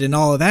sell it and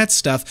all of that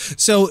stuff.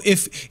 So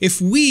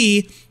if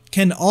we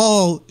can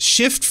all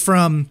shift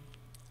from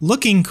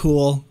looking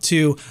cool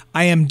to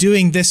I am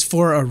doing this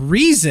for a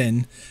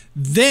reason,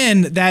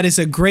 then that is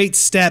a great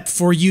step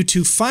for you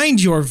to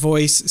find your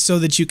voice so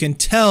that you can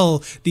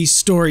tell these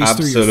stories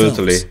through your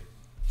films.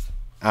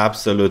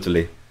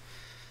 Absolutely.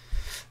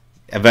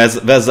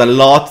 There's a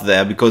lot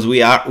there, because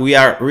we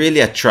are really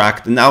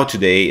attracted now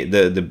today.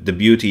 The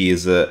beauty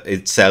is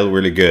it sell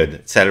really good.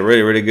 It sell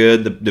really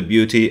good, the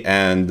beauty,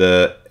 and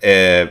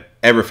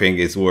everything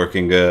is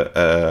working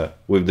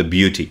with the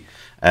beauty.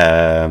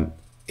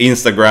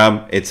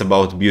 Instagram, it's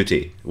about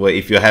beauty. Well,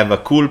 if you have a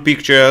cool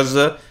pictures,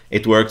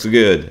 it works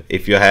good.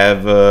 If you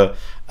have a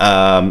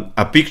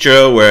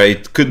picture where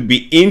it could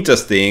be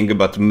interesting,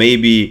 but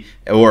maybe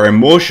or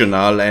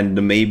emotional, and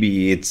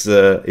maybe it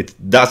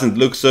doesn't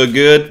look so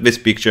good, this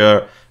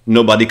picture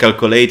nobody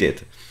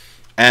calculated.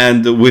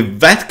 And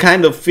with that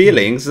kind of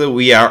feelings,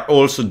 we are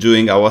also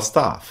doing our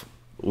stuff.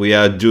 We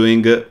are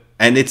doing.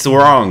 And it's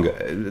wrong.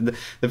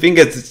 The thing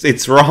is,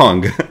 it's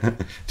wrong.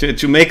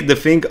 to make the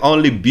thing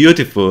only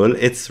beautiful,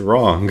 it's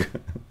wrong.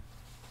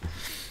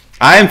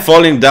 I'm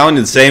falling down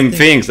in the same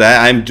things.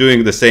 I'm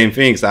doing the same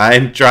things.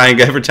 I'm trying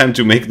every time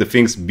to make the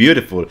things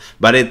beautiful.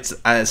 But it's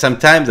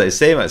sometimes I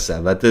say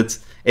myself that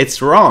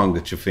it's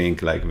wrong to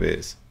think like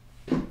this.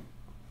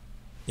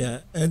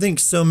 Yeah, I think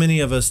so many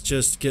of us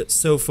just get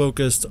so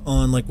focused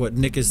on like what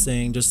Nick is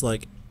saying, just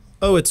like,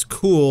 oh, it's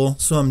cool,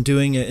 so I'm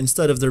doing it,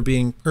 instead of there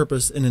being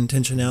purpose and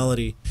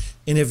intentionality.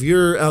 And if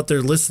you're out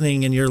there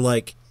listening and you're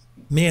like,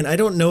 man, I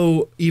don't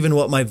know even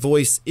what my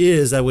voice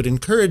is, I would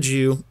encourage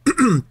you,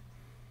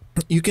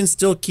 you can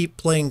still keep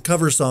playing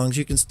cover songs,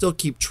 you can still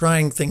keep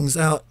trying things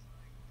out.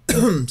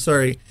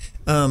 Sorry.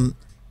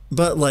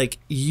 But like,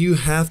 you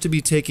have to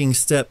be taking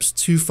steps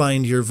to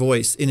find your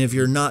voice. And if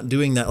you're not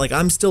doing that, like,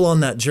 I'm still on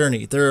that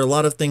journey. There are a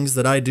lot of things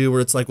that I do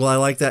where it's like, well, I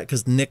like that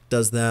because Nick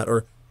does that,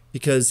 or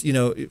because,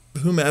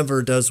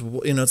 whomever does,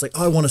 it's like,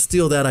 oh, I want to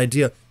steal that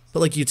idea. But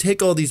like, you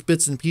take all these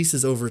bits and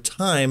pieces over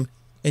time,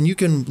 and you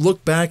can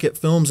look back at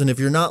films, and if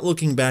you're not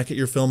looking back at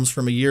your films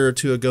from a year or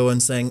two ago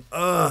and saying,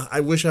 I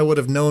wish I would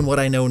have known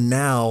what I know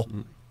now,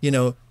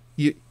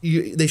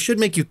 they should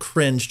make you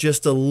cringe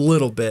just a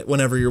little bit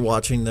whenever you're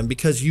watching them,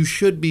 because you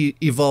should be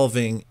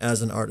evolving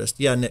as an artist.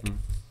 Yeah, Nick.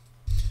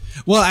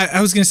 Well,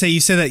 I was going to say,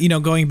 you said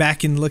that, going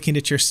back and looking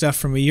at your stuff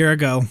from a year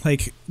ago,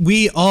 like,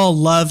 we all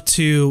love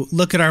to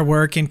look at our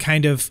work and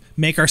kind of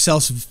make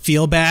ourselves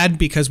feel bad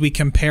because we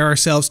compare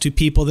ourselves to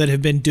people that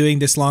have been doing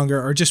this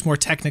longer or just more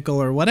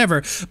technical or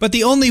whatever. But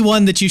the only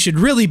one that you should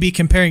really be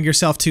comparing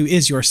yourself to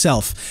is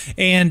yourself.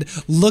 And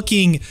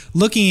looking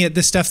at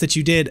the stuff that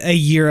you did a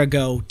year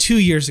ago, 2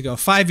 years ago,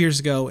 5 years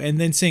ago, and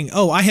then saying,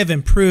 oh, I have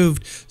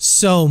improved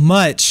so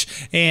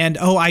much. And,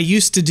 oh, I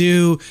used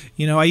to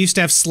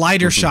have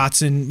slider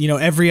shots and,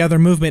 every other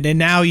movement, and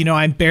now,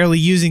 I'm barely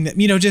using them.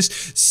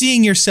 Just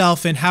seeing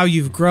yourself and how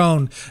you've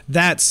grown,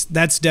 that's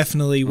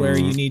definitely where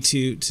you need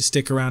to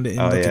stick around it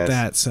and look at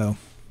that. So,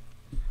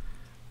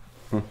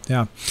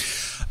 yeah.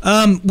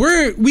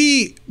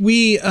 We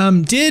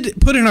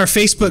did put in our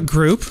Facebook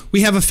group.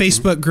 We have a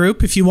Facebook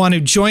group. If you want to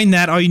join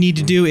that, all you need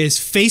to do is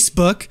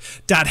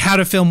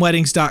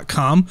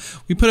facebook.howtofilmweddings.com.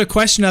 We put a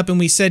question up and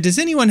we said, does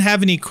anyone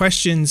have any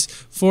questions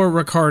for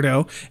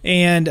Riccardo?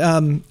 And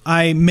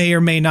I may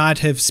or may not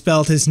have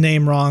spelled his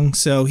name wrong,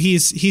 so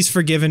he's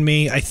forgiven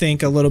me, I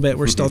think, a little bit.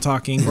 We're still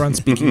talking. We're on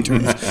speaking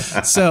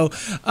terms. So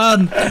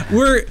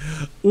we're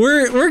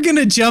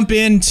gonna jump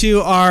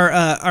into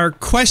our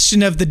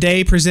question of the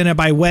day presented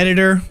by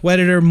Wedditor.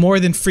 Wedditor, more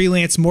than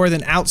freelance, more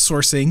than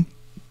outsourcing.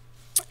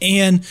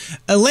 And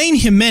Elaine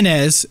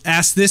Jimenez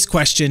asked this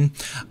question: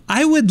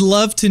 I would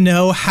love to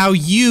know how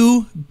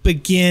you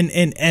begin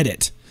an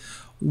edit.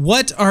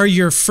 What are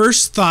your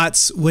first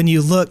thoughts when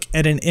you look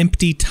at an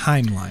empty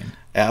timeline?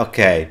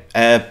 Okay.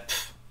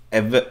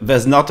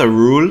 There's not a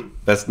rule.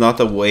 There's not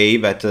a way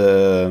that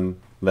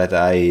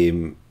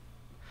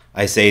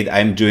I say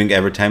I'm doing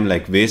every time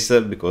like this,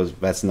 because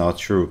that's not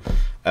true.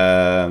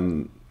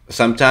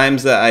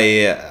 Sometimes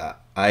I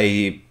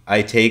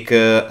take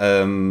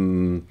a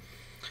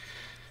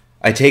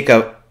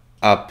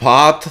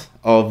part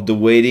of the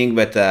wedding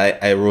that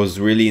I was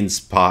really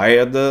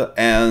inspired,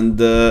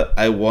 and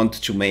I want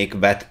to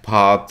make that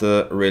part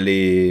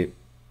really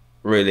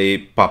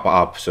pop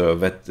up so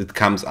that it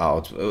comes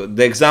out.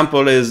 The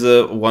example is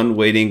one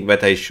wedding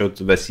that I shot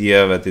this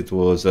year, that it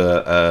was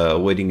a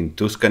wedding in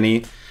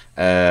Tuscany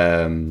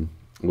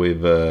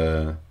with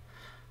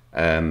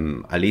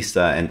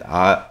Alisa and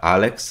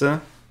Alex,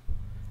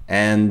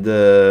 and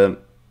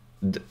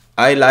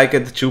I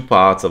liked two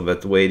parts of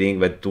that wedding.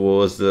 That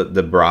was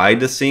the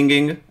bride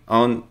singing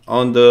on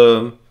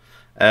the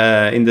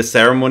in the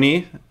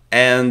ceremony,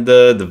 and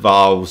the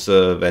vows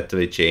that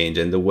they changed,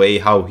 and the way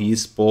how he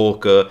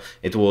spoke.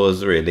 It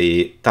was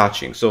really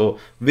touching. So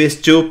these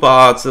two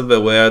parts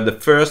were the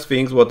first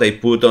things what I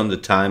put on the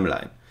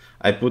timeline.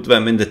 I put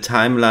them in the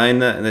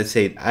timeline, and I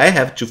said I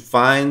have to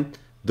find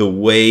the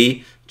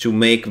way to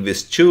make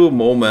these two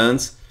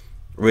moments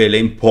really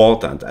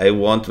important. I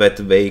want that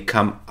they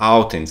come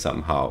out in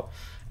somehow,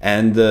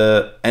 and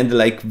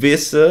like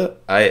this,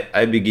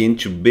 I begin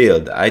to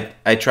build.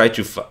 I try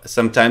to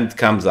sometimes it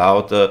comes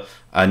out a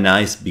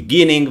nice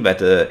beginning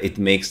that it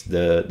makes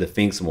the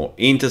things more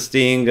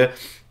interesting,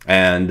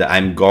 and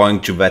I'm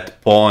going to that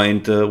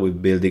point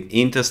with building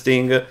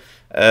interesting.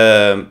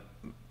 But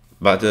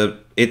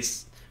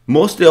it's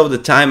mostly of the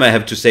time I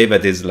have to say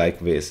that it's like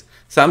this.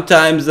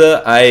 Sometimes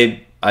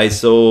I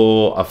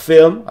saw a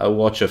film, I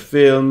watch a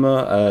film,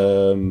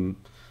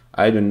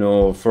 I don't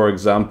know, for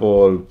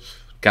example,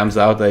 comes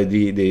out I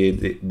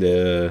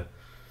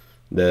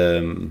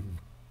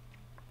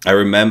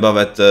remember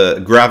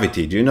that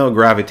Gravity. Do you know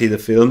Gravity, the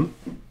film?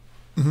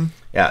 Mm-hmm.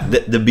 Yeah,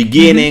 the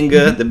beginning,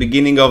 the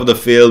beginning of the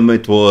film,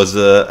 it was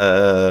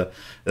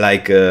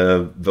like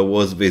there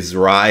was this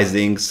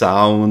rising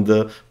sound,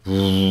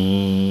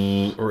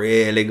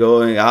 really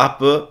going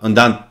up, and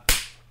then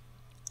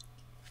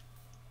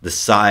the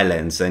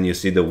silence, and you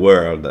see the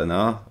world,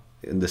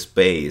 in the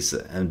space,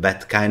 and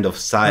that kind of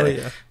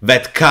silence,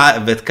 that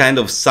kind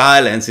of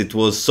silence, it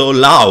was so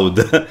loud,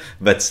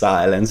 that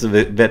silence,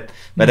 that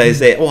I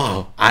say,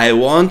 wow, I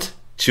want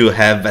to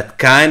have that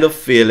kind of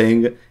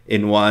feeling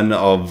in one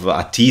of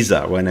a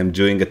teaser. When I'm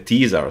doing a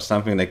teaser or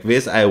something like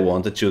this, I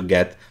wanted to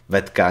get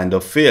that kind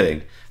of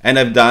feeling. And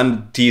I've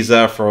done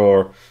teaser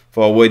for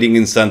a wedding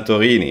in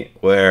Santorini,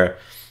 where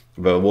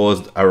there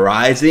was a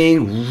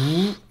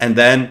rising, and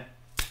then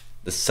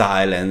the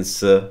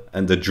silence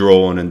and the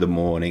drone in the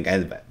morning,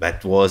 and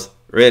that was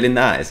really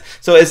nice.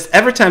 So it's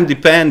every time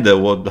depend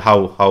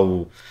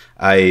how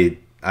I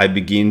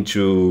begin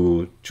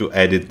to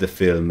edit the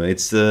film.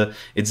 It's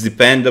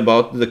depend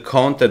about the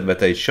content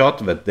that I shot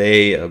that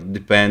day.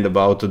 Depend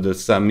about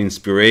some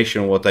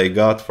inspiration what I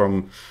got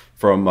from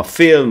a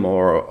film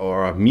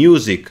or a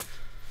music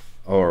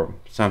or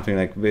something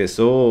like this.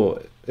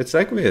 So it's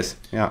like this,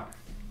 yeah.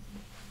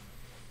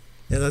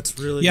 Yeah, that's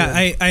really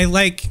good. I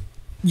like.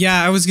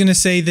 Yeah, I was gonna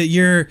say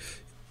that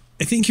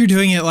I think you're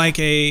doing it like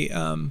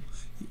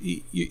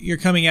you're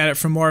coming at it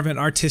from more of an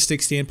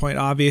artistic standpoint,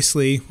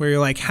 obviously, where you're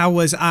like, how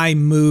was I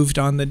moved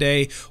on the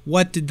day?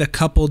 What did the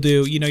couple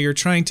do? You're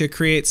trying to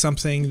create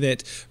something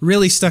that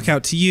really stuck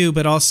out to you,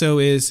 but also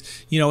is,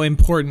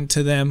 important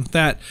to them.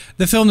 That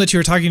the film that you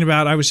were talking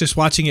about, I was just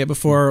watching it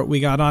before we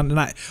got on,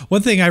 and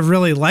one thing I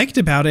really liked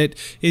about it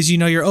is,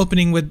 you're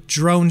opening with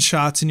drone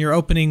shots, and you're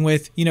opening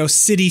with,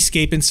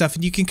 cityscape and stuff,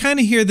 and you can kind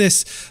of hear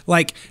this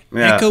like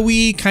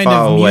echoey kind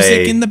of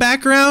music in the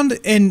background,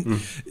 and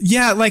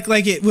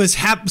like it was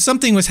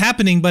something was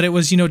happening, but it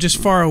was just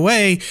far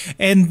away,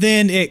 and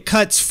then it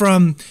cuts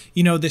from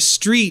the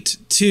street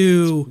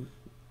to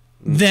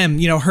them,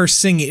 her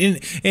singing,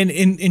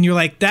 and you're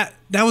like,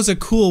 that was a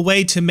cool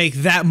way to make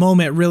that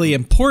moment really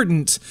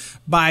important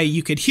by,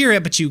 you could hear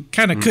it, but you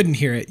kind of couldn't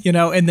hear it,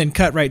 and then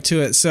cut right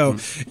to it. So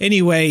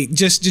anyway,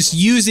 just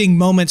using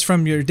moments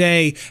from your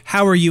day.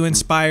 How are you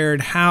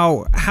inspired?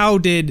 How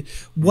did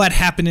what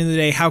happened in the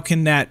day? How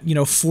can that,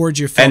 forge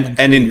your film?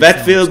 And in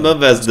that film,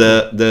 there's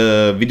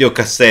the video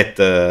cassette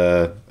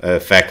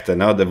effect, the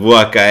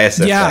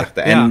VHS effect.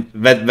 And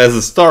there's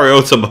a story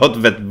also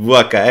about that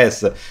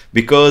VHS,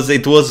 because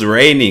it was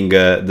raining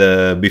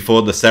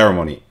before the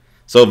ceremony.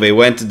 So they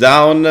went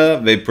down,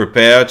 they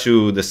prepared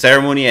to the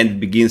ceremony, and it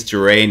begins to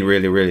rain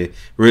really, really,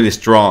 really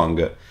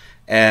strong.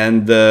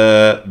 And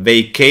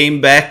they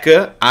came back.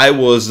 I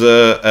was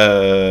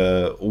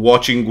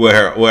watching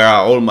where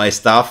are all my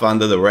stuff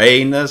under the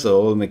rain,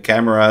 so all my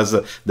cameras,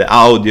 the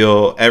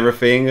audio,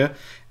 everything.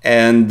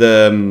 And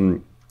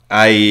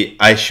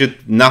I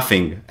shoot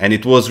nothing, and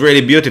it was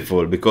really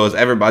beautiful because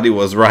everybody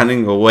was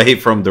running away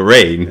from the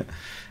rain.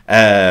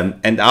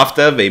 And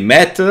after they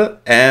met,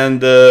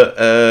 and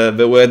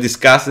they were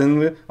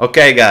discussing,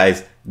 okay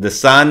guys, the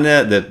sun,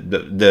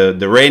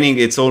 the raining,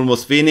 it's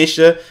almost finished.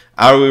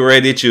 Are we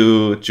ready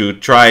to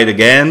try it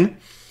again?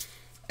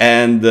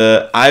 And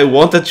I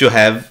wanted to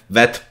have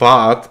that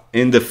part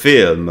in the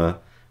film,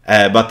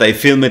 but I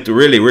filmed it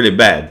really, really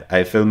bad.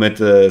 I filmed it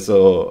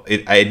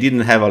I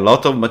didn't have a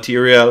lot of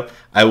material.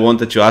 I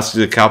wanted to ask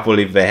the couple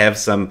if they have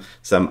some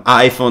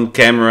iPhone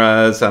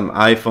cameras, some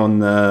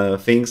iPhone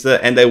things,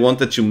 and I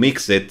wanted to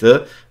mix it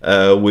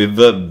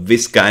with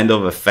this kind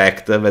of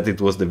effect that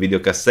it was the video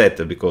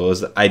cassette,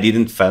 because I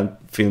didn't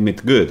film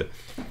it good.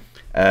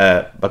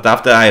 But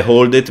after I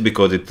hold it,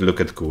 because it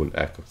looked cool.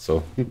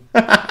 So.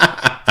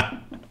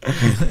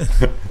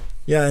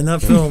 Yeah, and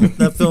that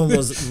film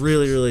was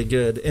really, really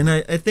good. And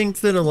I think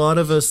that a lot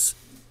of us,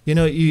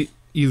 you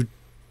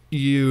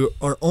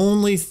are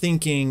only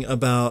thinking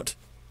about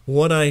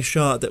what I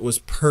shot that was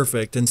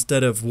perfect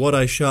instead of what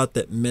I shot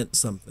that meant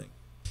something.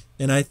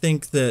 And I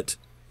think that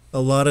a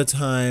lot of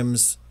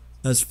times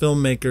as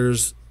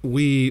filmmakers,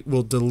 we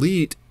will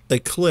delete a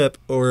clip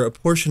or a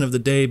portion of the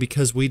day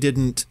because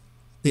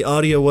the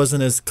audio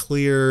wasn't as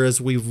clear as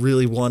we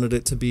really wanted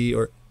it to be,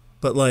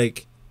 but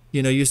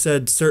you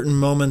said certain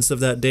moments of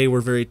that day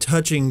were very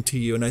touching to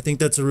you. And I think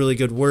that's a really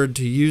good word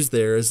to use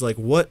there, is like,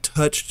 what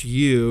touched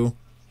you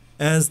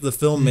as the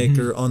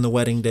filmmaker on the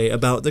wedding day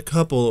about the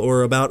couple,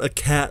 or about a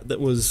cat that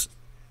was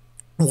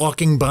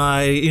walking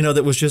by,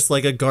 that was just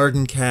like a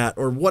garden cat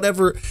or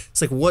whatever. It's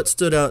like, what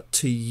stood out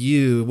to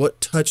you? What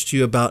touched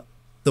you about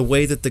the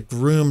way that the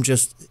groom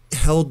just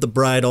held the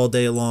bride all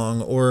day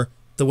long, or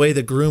the way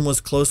the groom was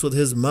close with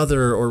his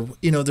mother, or,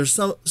 there's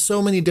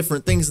so many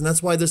different things. And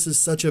that's why this is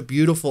such a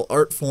beautiful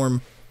art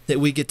form that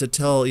we get to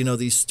tell,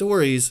 these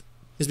stories,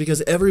 is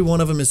because every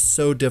one of them is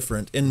so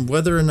different. And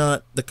whether or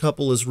not the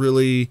couple is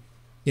really,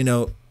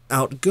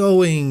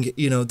 outgoing,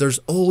 there's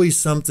always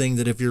something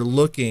that, if you're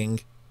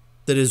looking,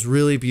 that is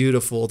really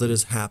beautiful that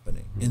is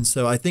happening. And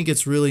so I think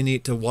it's really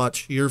neat to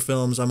watch your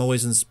films. I'm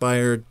always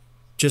inspired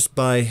just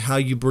by how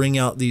you bring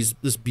out this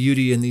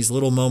beauty in these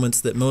little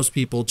moments that most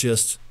people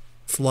just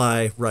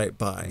fly right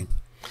by.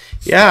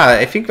 Yeah,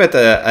 I think that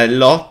a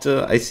lot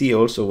I see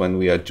also when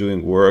we are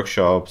doing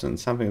workshops and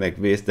something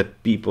like this,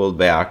 that people,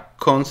 they are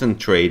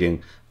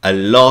concentrating a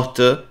lot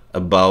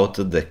about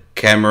the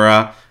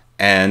camera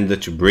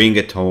and to bring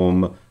it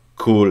home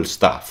cool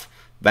stuff.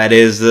 That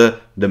is the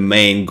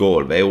main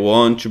goal. They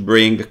want to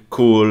bring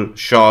cool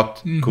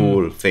shot,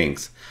 cool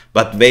things,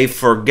 but they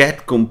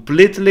forget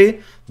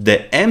completely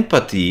the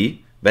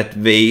empathy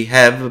that they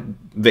have,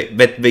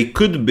 that they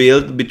could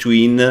build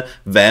between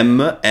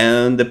them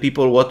and the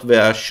people what they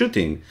are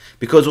shooting.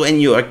 Because when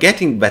you are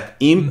getting that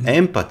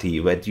empathy,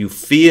 that you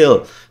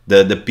feel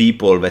the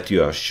people that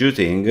you are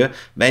shooting,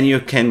 then you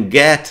can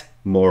get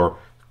more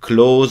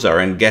closer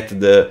and get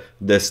the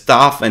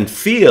stuff and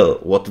feel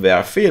what they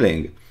are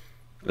feeling.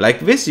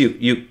 Like this,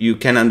 you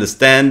can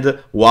understand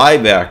why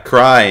they are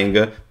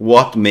crying,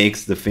 what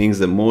makes the things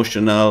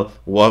emotional,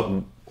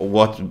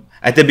 what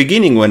at the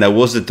beginning when I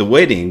was at the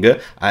wedding,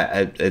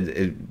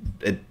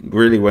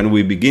 really when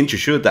we begin to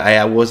shoot,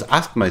 I was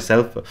asked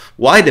myself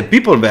why the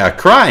people were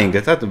crying.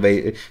 I thought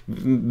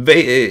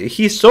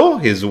he saw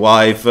his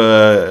wife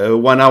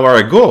 1 hour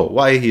ago.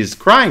 Why he's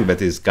crying that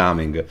he's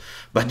coming?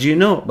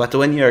 But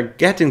when you are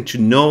getting to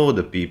know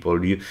the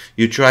people,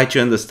 you try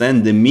to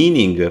understand the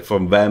meaning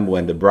from them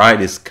when the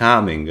bride is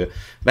coming.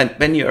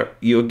 When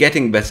you're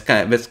getting this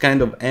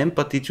kind of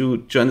empathy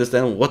to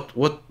understand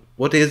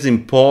what is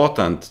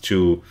important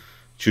to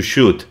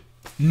shoot.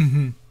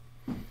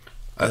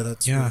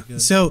 That's really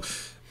good. So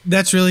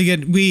that's really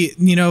good.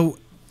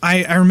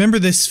 I remember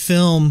this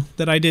film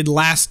that I did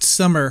last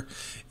summer,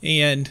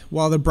 and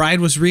while the bride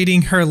was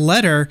reading her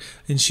letter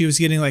and she was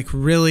getting like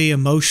really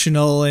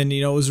emotional, and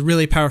it was a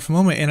really powerful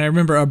moment, and I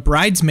remember a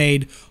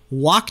bridesmaid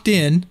walked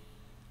in,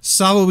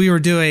 saw what we were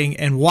doing,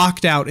 and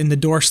walked out, and the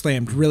door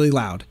slammed really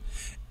loud.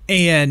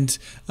 And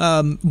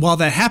while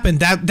that happened,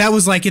 that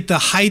was like at the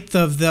height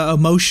of the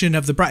emotion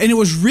of the bride, and it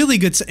was really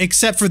good,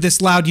 except for this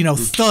loud,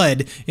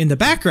 thud in the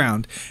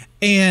background.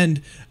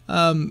 And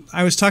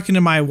I was talking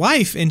to my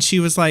wife, and she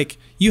was like,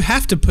 "You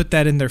have to put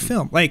that in their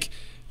film, like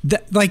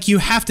you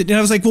have to." And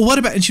I was like, "Well, what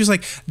about?" And she was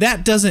like,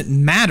 "That doesn't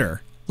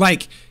matter.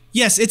 Like,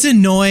 yes, it's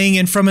annoying,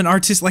 and from an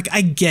artist, like,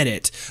 I get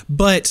it,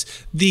 but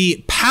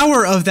the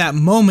power of that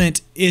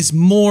moment is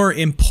more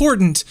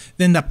important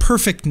than the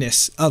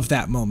perfectness of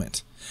that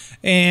moment."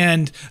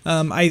 And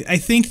I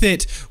think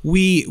that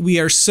we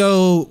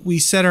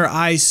set our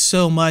eyes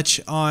so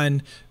much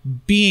on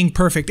being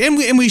perfect,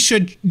 and we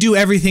should do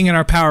everything in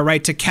our power,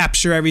 right, to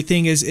capture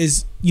everything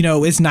as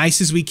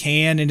nice as we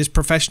can and as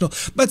professional.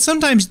 But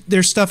sometimes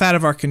there's stuff out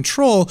of our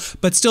control,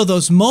 but still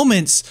those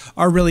moments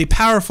are really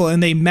powerful,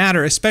 and they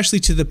matter,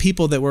 especially to the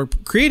people that we're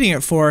creating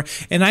it for.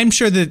 And I'm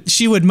sure that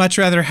she would much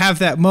rather have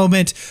that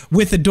moment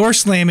with the door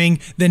slamming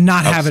than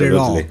not have it at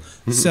all.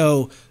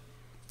 So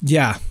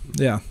yeah.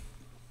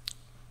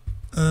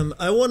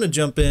 I want to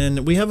jump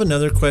in. We have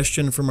another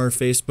question from our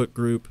Facebook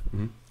group.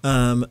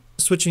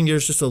 Switching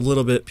gears just a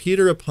little bit,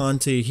 Peter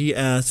Aponte, he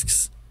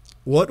asks,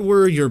 what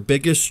were your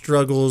biggest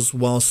struggles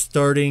while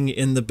starting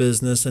in the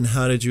business, and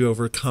how did you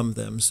overcome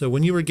them? So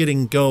when you were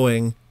getting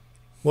going,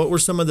 what were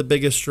some of the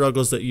biggest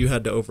struggles that you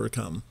had to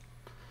overcome?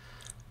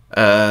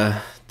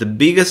 The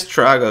biggest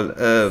struggle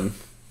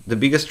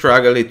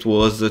it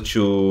was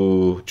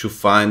to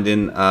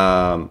finding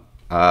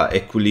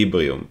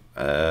equilibrium.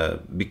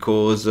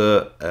 Because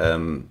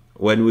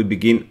when we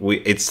begin,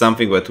 it's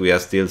something that we are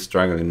still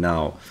struggling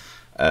now.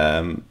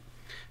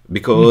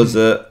 Because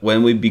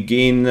when we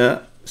begin,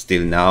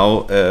 still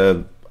now,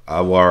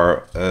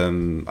 our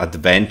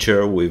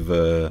adventure with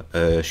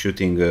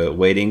shooting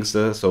weddings.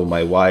 So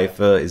my wife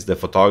is the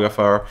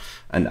photographer,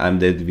 and I'm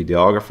the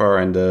videographer,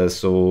 and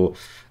so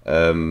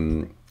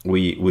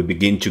we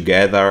begin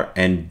together,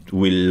 and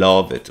we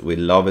love it. We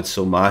love it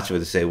so much.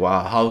 We say,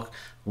 wow, how.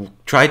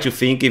 Try to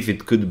think if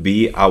it could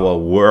be our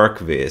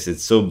work.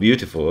 It's so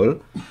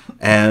beautiful,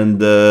 and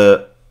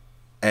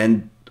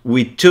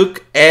we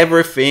took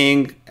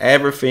everything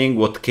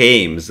what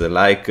came.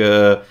 Like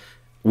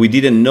we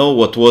didn't know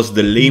what was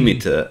the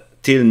limit.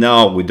 Till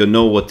now, we don't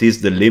know what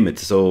is the limit.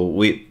 So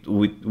we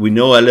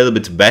know a little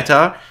bit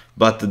better.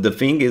 But the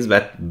thing is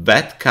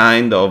that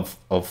kind of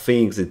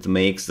things, it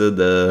makes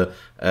the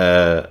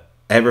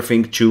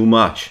everything too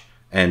much.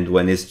 And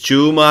when it's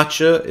too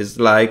much, it's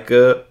like.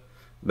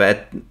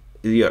 That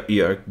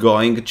you're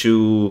going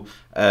to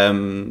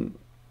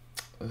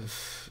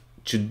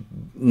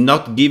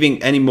not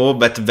giving any more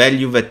that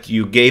value that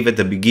you gave at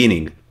the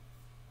beginning,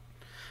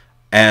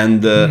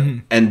 and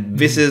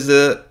this is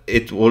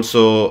it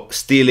also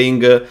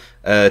stealing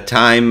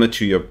time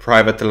to your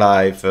private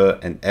life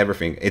and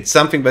everything. It's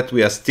something that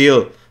we are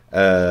still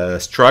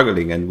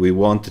struggling, and we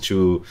want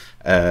to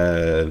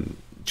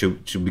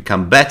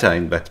become better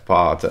in that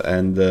part,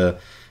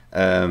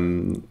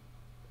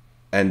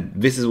 and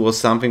this was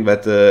something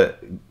that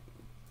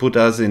put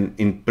us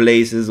in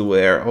places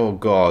where, oh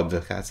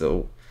God,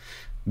 so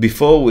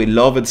before we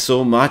loved it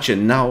so much,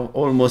 and now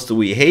almost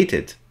we hate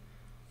it.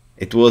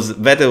 It was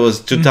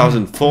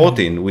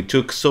 2014. We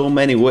took so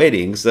many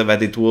weddings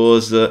that it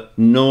was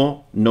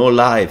no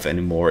life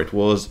anymore. It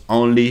was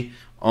only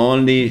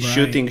right.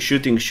 shooting,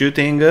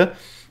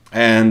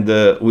 and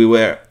we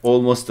were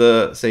almost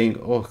saying,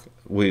 oh,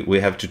 we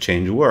have to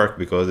change work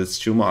because it's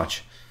too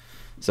much.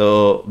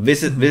 So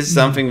this is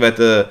something that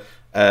the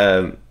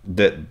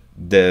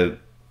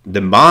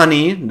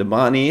money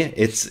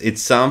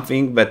it's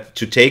something that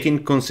to take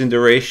in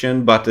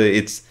consideration, but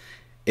it's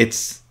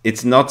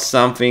not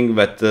something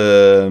that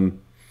to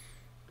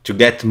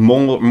get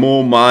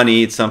more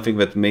money. It's something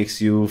that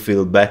makes you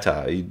feel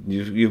better.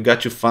 You've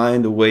got to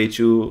find a way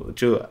to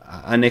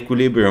an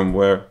equilibrium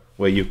where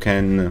you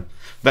can.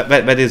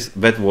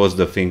 That was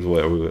the thing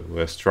where we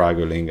were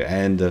struggling,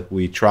 and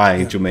we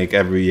trying to make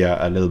every year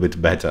a little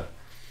bit better.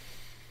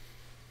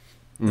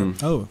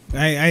 Oh,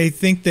 I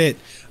think that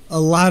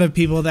a lot of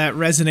people, that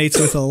resonates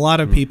with a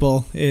lot of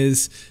people,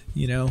 is,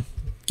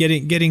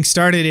 getting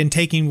started and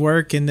taking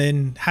work, and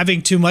then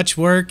having too much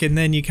work, and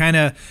then you kind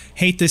of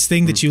hate this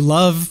thing that you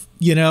love,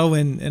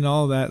 and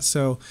all that.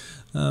 So,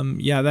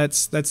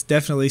 that's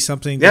definitely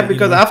something that,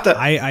 because after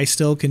I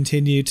still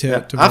continue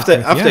to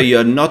after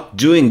you're not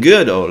doing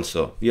good,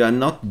 also you are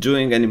not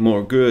doing any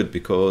more good,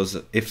 because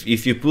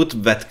if you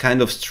put that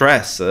kind of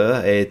stress,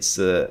 it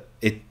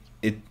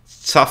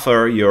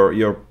suffer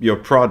your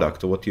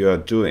product, what you are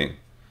doing.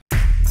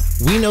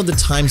 We know the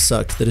time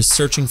suck that is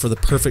searching for the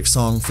perfect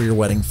song for your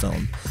wedding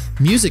film.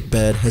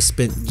 MusicBed has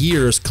spent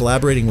years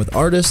collaborating with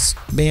artists,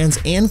 bands,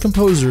 and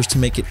composers to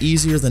make it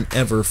easier than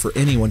ever for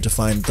anyone to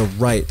find the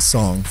right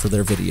song for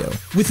their video.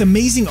 With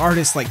amazing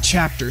artists like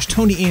Chapters,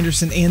 Tony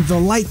Anderson, and The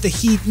Light, The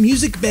Heat,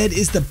 MusicBed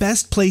is the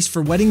best place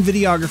for wedding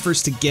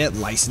videographers to get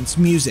licensed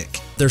music.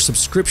 Their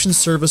subscription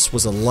service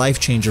was a life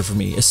changer for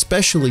me,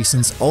 especially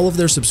since all of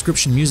their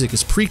subscription music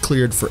is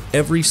pre-cleared for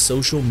every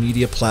social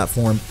media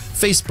platform: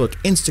 Facebook,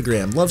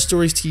 Instagram, Love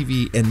Stories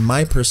TV, and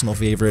my personal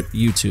favorite,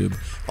 YouTube,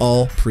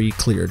 all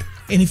pre-cleared.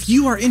 And if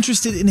you are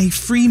interested in a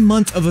free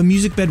month of a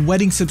MusicBed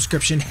wedding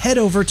subscription, head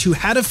over to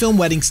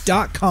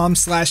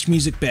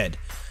howtofilmweddings.com/musicbed.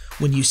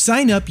 When you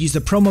sign up, use the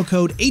promo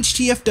code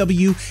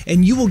HTFW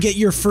and you will get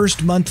your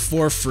first month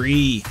for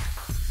free.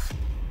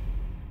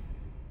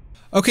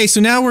 Okay,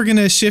 so now we're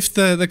gonna shift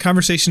the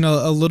conversation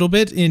a little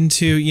bit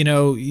into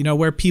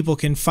where people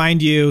can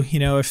find you,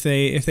 if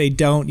they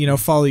don't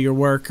follow your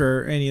work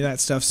or any of that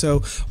stuff.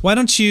 So why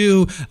don't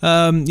you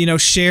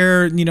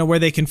share where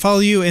they can follow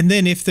you, and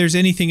then if there's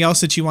anything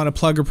else that you want to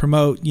plug or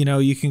promote,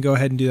 you can go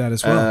ahead and do that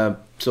as well.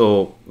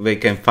 So they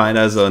can find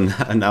us on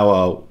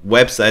our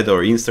website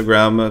or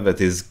Instagram,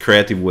 that is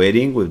Kreativ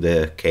Wedding with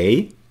the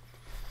K.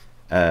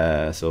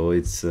 So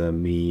it's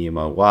me,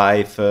 my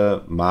wife,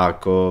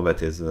 Marco,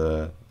 that is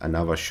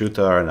another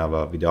shooter,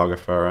 another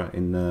videographer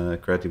in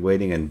Kreativ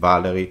Wedding, and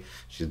Valerie,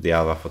 she's the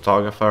other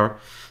photographer.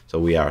 So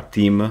we are a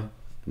team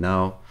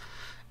now.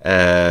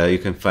 You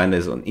can find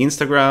us on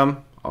Instagram,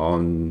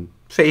 on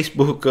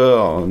Facebook,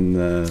 on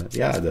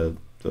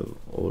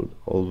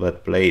all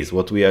that place.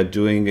 What we are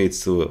doing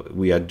is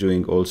we are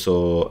doing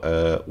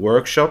also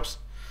workshops.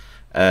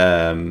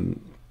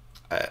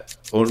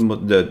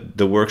 Almost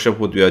the workshop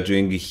what we are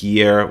doing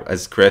here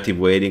as Kreativ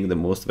Wedding, the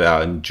most they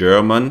are in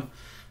German.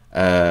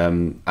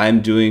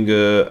 I'm doing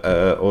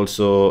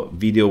also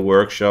video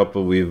workshop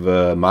with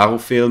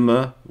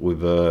Marufilm,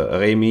 with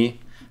Remy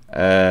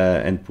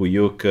and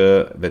Puyuk.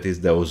 That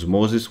is the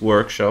Osmosis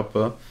workshop.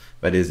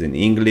 That is in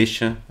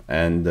English,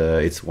 and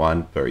it's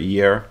one per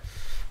year.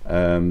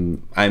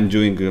 I'm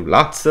doing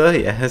lots.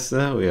 Yes,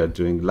 we are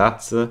doing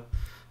lots.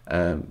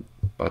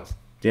 But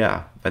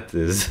yeah, that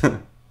is.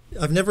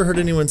 I've never heard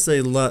anyone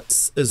say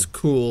Lutz as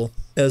cool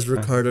as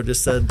Riccardo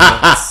just said.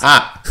 Lutz.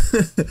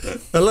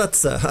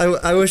 Lutz.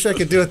 I wish I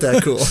could do it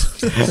that cool.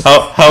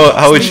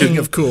 How it Speaking should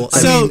of cool,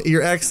 I mean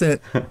your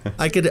accent.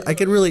 I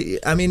could really.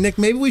 I mean, Nick,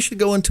 maybe we should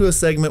go into a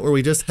segment where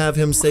we just have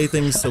him say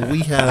things so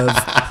we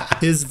have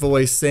his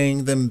voice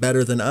saying them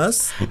better than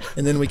us,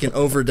 and then we can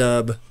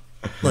overdub.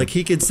 Like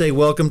he could say,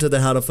 "Welcome to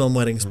the How to Film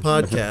Weddings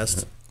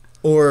podcast."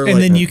 Or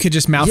and then you could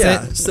just mouth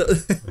it. So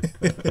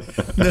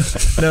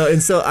no,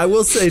 and so I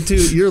will say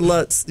too, your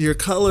LUTs, your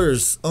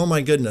colors. Oh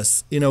my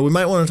goodness, we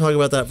might want to talk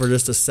about that for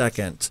just a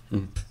second.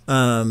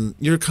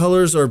 Your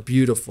colors are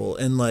beautiful,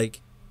 and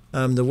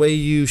the way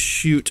you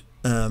shoot.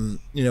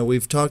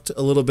 We've talked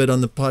a little bit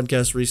on the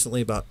podcast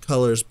recently about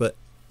colors, but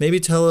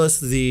maybe tell us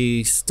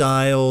the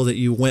style that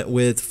you went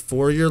with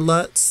for your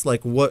LUTs.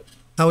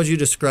 How would you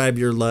describe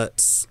your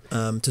LUTs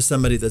to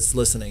somebody that's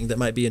listening that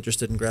might be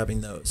interested in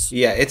grabbing those?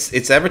 Yeah,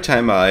 it's every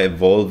time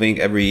evolving.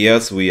 Every year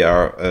we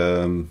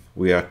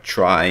are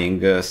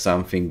trying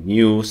something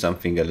new,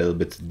 something a little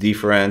bit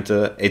different.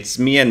 It's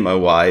me and my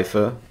wife,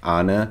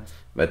 Anna,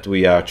 that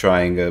we are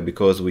trying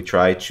because we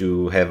try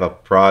to have a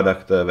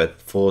product that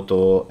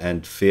photo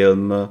and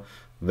film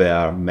they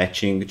are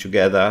matching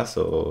together.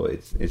 So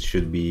it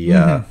should be.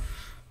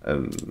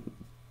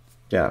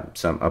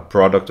 A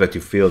product that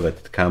you feel that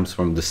it comes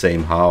from the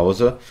same house.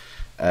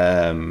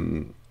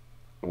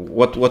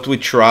 What we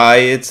try,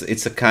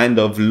 it's a kind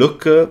of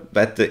look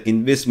that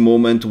in this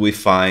moment we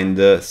find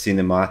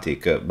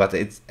cinematic, but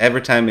it's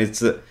every time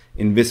it's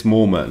in this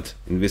moment.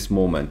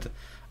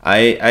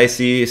 I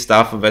see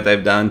stuff that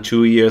I've done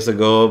 2 years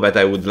ago that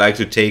I would like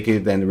to take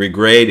it and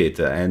regrade it,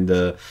 and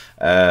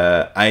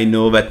I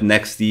know that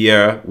next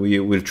year we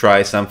will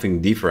try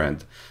something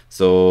different.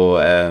 So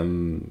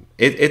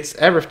it's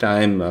every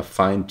time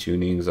fine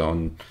tunings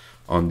on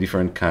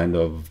different kind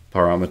of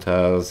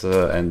parameters,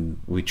 and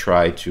we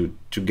try to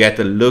get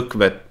a look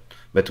that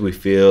we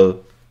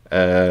feel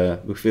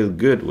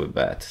good with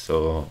that.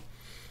 So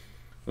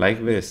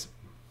like this.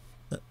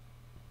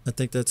 I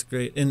think that's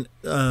great, and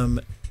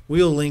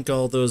we'll link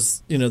all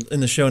those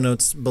in the show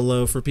notes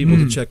below for people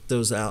to check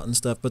those out and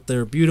stuff. But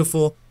they're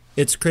beautiful.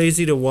 It's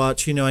crazy to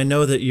watch. I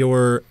know that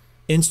your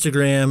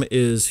Instagram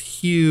is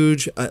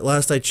huge.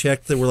 Last I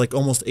checked, there were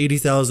almost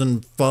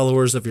 80,000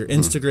 followers of your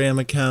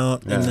Instagram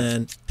account, and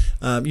then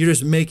you're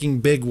just making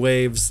big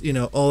waves,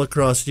 all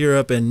across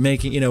Europe, and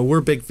making,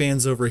 we're big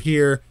fans over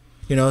here.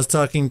 I was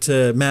talking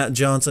to Matt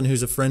Johnson,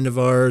 who's a friend of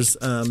ours,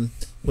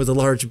 with a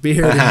large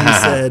beard, and he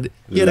said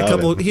he had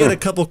a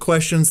couple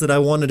questions that I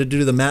wanted to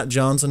do the Matt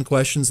Johnson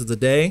questions of the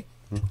day.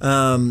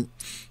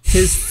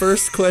 His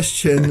first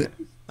question.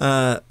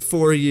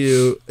 For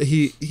you,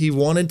 he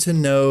wanted to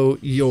know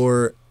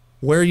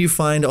where you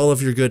find all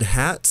of your good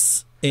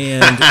hats,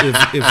 and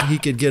if he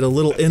could get a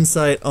little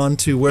insight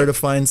onto where to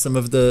find some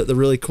of the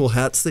really cool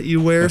hats that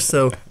you wear.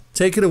 So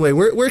take it away.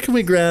 Where can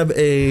we grab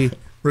a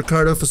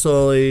Riccardo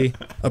Fasoli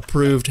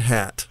approved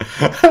hat?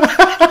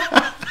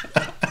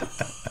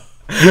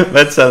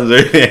 That sounds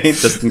really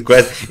interesting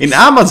question. In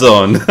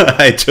Amazon,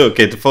 I took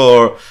it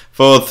for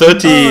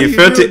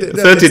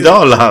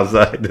 $30.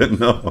 I don't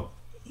know.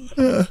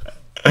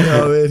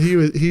 No, man,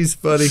 he's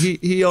funny.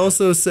 He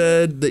also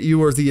said that you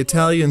were the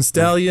Italian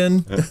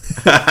stallion,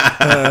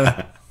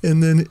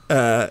 and then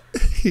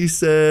he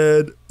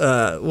said,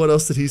 what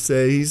else did he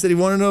say? He said he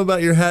wanted to know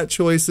about your hat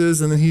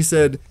choices, and then he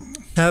said,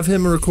 have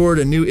him record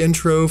a new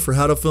intro for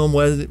How to Film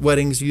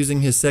Weddings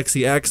using his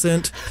sexy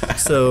accent.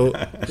 So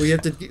we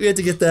have to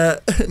get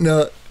that.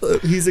 No,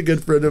 he's a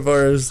good friend of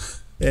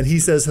ours, and he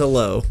says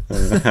hello.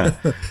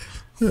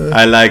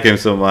 I like him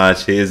so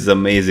much. He's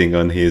amazing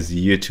on his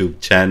YouTube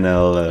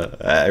channel.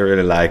 I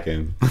really like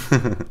him.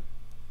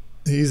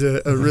 He's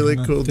a really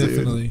cool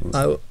dude.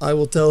 I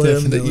will tell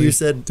him that you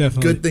said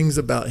good things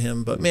about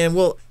him. But man,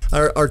 well,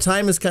 our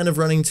time is kind of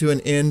running to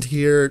an end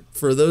here.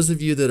 For those of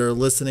you that are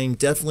listening,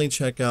 definitely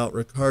check out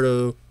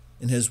Riccardo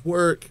and his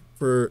work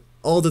for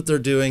all that they're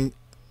doing.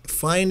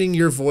 Finding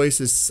your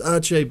voice is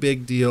such a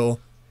big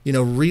deal. You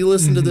know,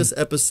 re-listen to this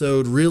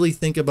episode. Really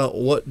think about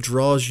what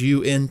draws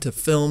you into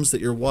films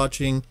that you're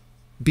watching.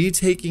 Be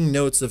taking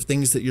notes of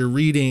things that you're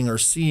reading or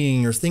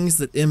seeing or things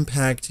that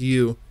impact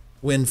you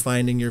when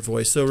finding your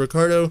voice. So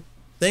Riccardo,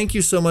 thank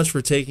you so much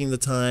for taking the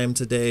time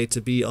today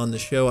to be on the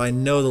show. I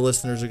know the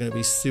listeners are going to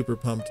be super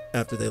pumped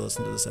after they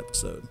listen to this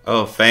episode.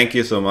 Oh, thank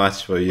you so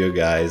much for you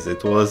guys.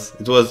 It was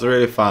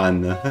really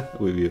fun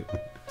with you.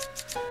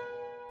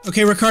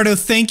 Okay, Riccardo,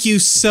 thank you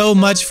so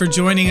much for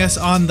joining us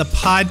on the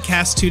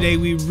podcast today.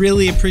 We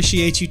really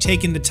appreciate you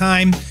taking the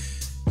time.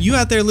 You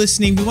out there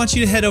listening, we want you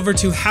to head over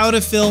to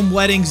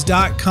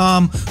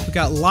howtofilmweddings.com. We've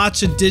got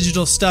lots of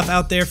digital stuff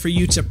out there for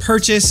you to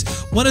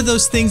purchase. One of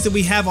those things that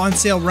we have on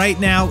sale right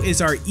now is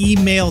our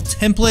email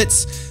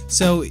templates.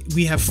 So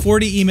we have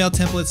 40 email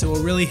templates that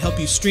will really help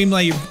you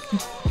streamline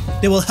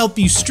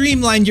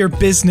your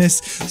business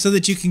so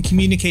that you can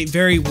communicate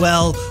very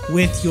well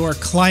with your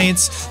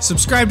clients.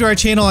 Subscribe to our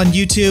channel on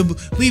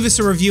YouTube. Leave us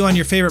a review on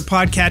your favorite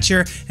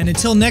podcatcher. And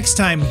until next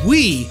time,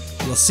 we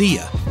will see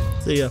ya.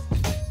 See ya.